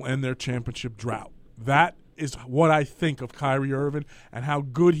Knicks will end their championship drought. That is what I think of Kyrie Irving and how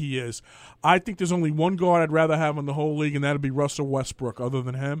good he is. I think there's only one guard I'd rather have in the whole league, and that would be Russell Westbrook, other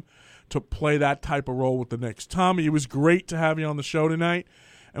than him, to play that type of role with the Knicks. Tommy, it was great to have you on the show tonight,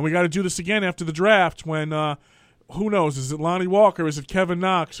 and we got to do this again after the draft when, who knows, is it Lonnie Walker, is it Kevin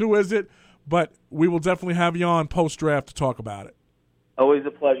Knox, who is it? But we will definitely have you on post-draft to talk about it. Always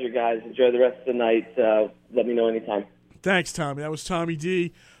a pleasure, guys. Enjoy the rest of the night. Let me know anytime. Thanks, Tommy. That was Tommy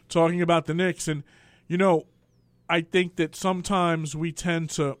D talking about the Knicks. And, I think that sometimes we tend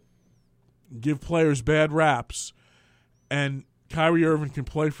to give players bad raps, and Kyrie Irving can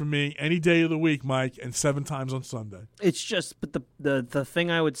play for me any day of the week, Mike, and 7 times on Sunday. It's just, but the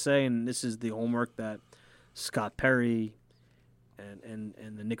thing I would say, and this is the homework that Scott Perry and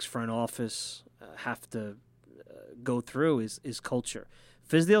the Knicks front office have to go through is culture.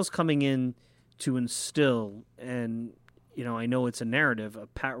 Fizdale's coming in to instill, and I know it's a narrative, a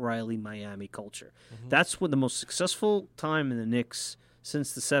Pat Riley Miami culture. Mm-hmm. That's what the most successful time in the Knicks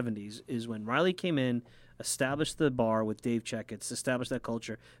since the 70s is when Riley came in, established the bar with Dave Checketts, established that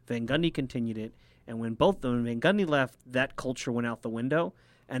culture. Van Gundy continued it, and when Van Gundy left, that culture went out the window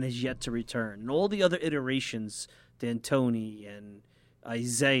and is yet to return. And all the other iterations, D'Antoni and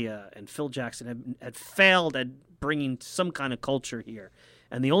Isaiah and Phil Jackson had failed at bringing some kind of culture here.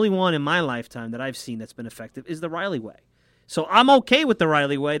 And the only one in my lifetime that I've seen that's been effective is the Riley way. So I'm okay with the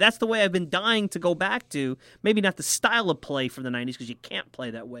Riley way. That's the way I've been dying to go back to. Maybe not the style of play from the 90s because you can't play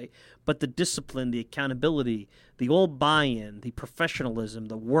that way, but the discipline, the accountability, the old buy-in, the professionalism,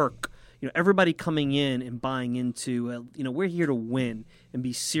 the work, everybody coming in and buying into, we're here to win and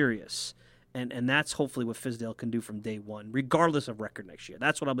be serious. And that's hopefully what Fizdale can do from day one, regardless of record next year.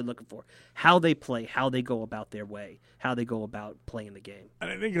 That's what I'll be looking for. How they play, how they go about their way, how they go about playing the game. And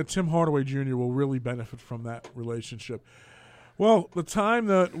I think Tim Hardaway Jr. will really benefit from that relationship. Well, the time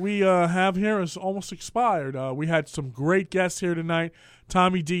that we have here is almost expired. We had some great guests here tonight.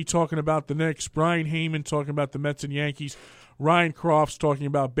 Tommy D talking about the Knicks, Brian Heyman talking about the Mets and Yankees, Ryan Crofts talking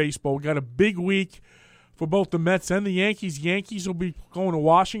about baseball. We got a big week for both the Mets and the Yankees. Yankees will be going to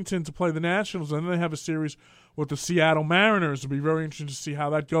Washington to play the Nationals, and then they have a series with the Seattle Mariners. It'll be very interesting to see how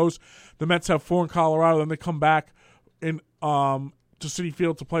that goes. The Mets have 4 in Colorado, then they come back in to Citi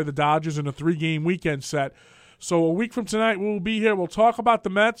Field to play the Dodgers in a 3-game weekend set. So a week from tonight, we'll be here. We'll talk about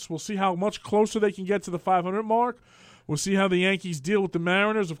the Mets. We'll see how much closer they can get to the 500 mark. We'll see how the Yankees deal with the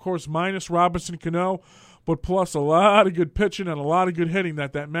Mariners, of course, minus Robinson Cano, but plus a lot of good pitching and a lot of good hitting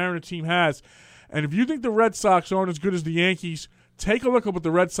that Mariner team has. And if you think the Red Sox aren't as good as the Yankees, take a look at what the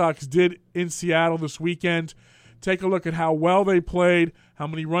Red Sox did in Seattle this weekend. Take a look at how well they played, how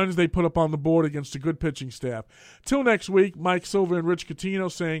many runs they put up on the board against a good pitching staff. Till next week, Mike Silva and Rich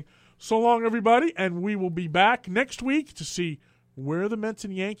Coutinho saying so long, everybody, and we will be back next week to see where the Mets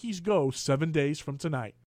and Yankees go 7 days from tonight.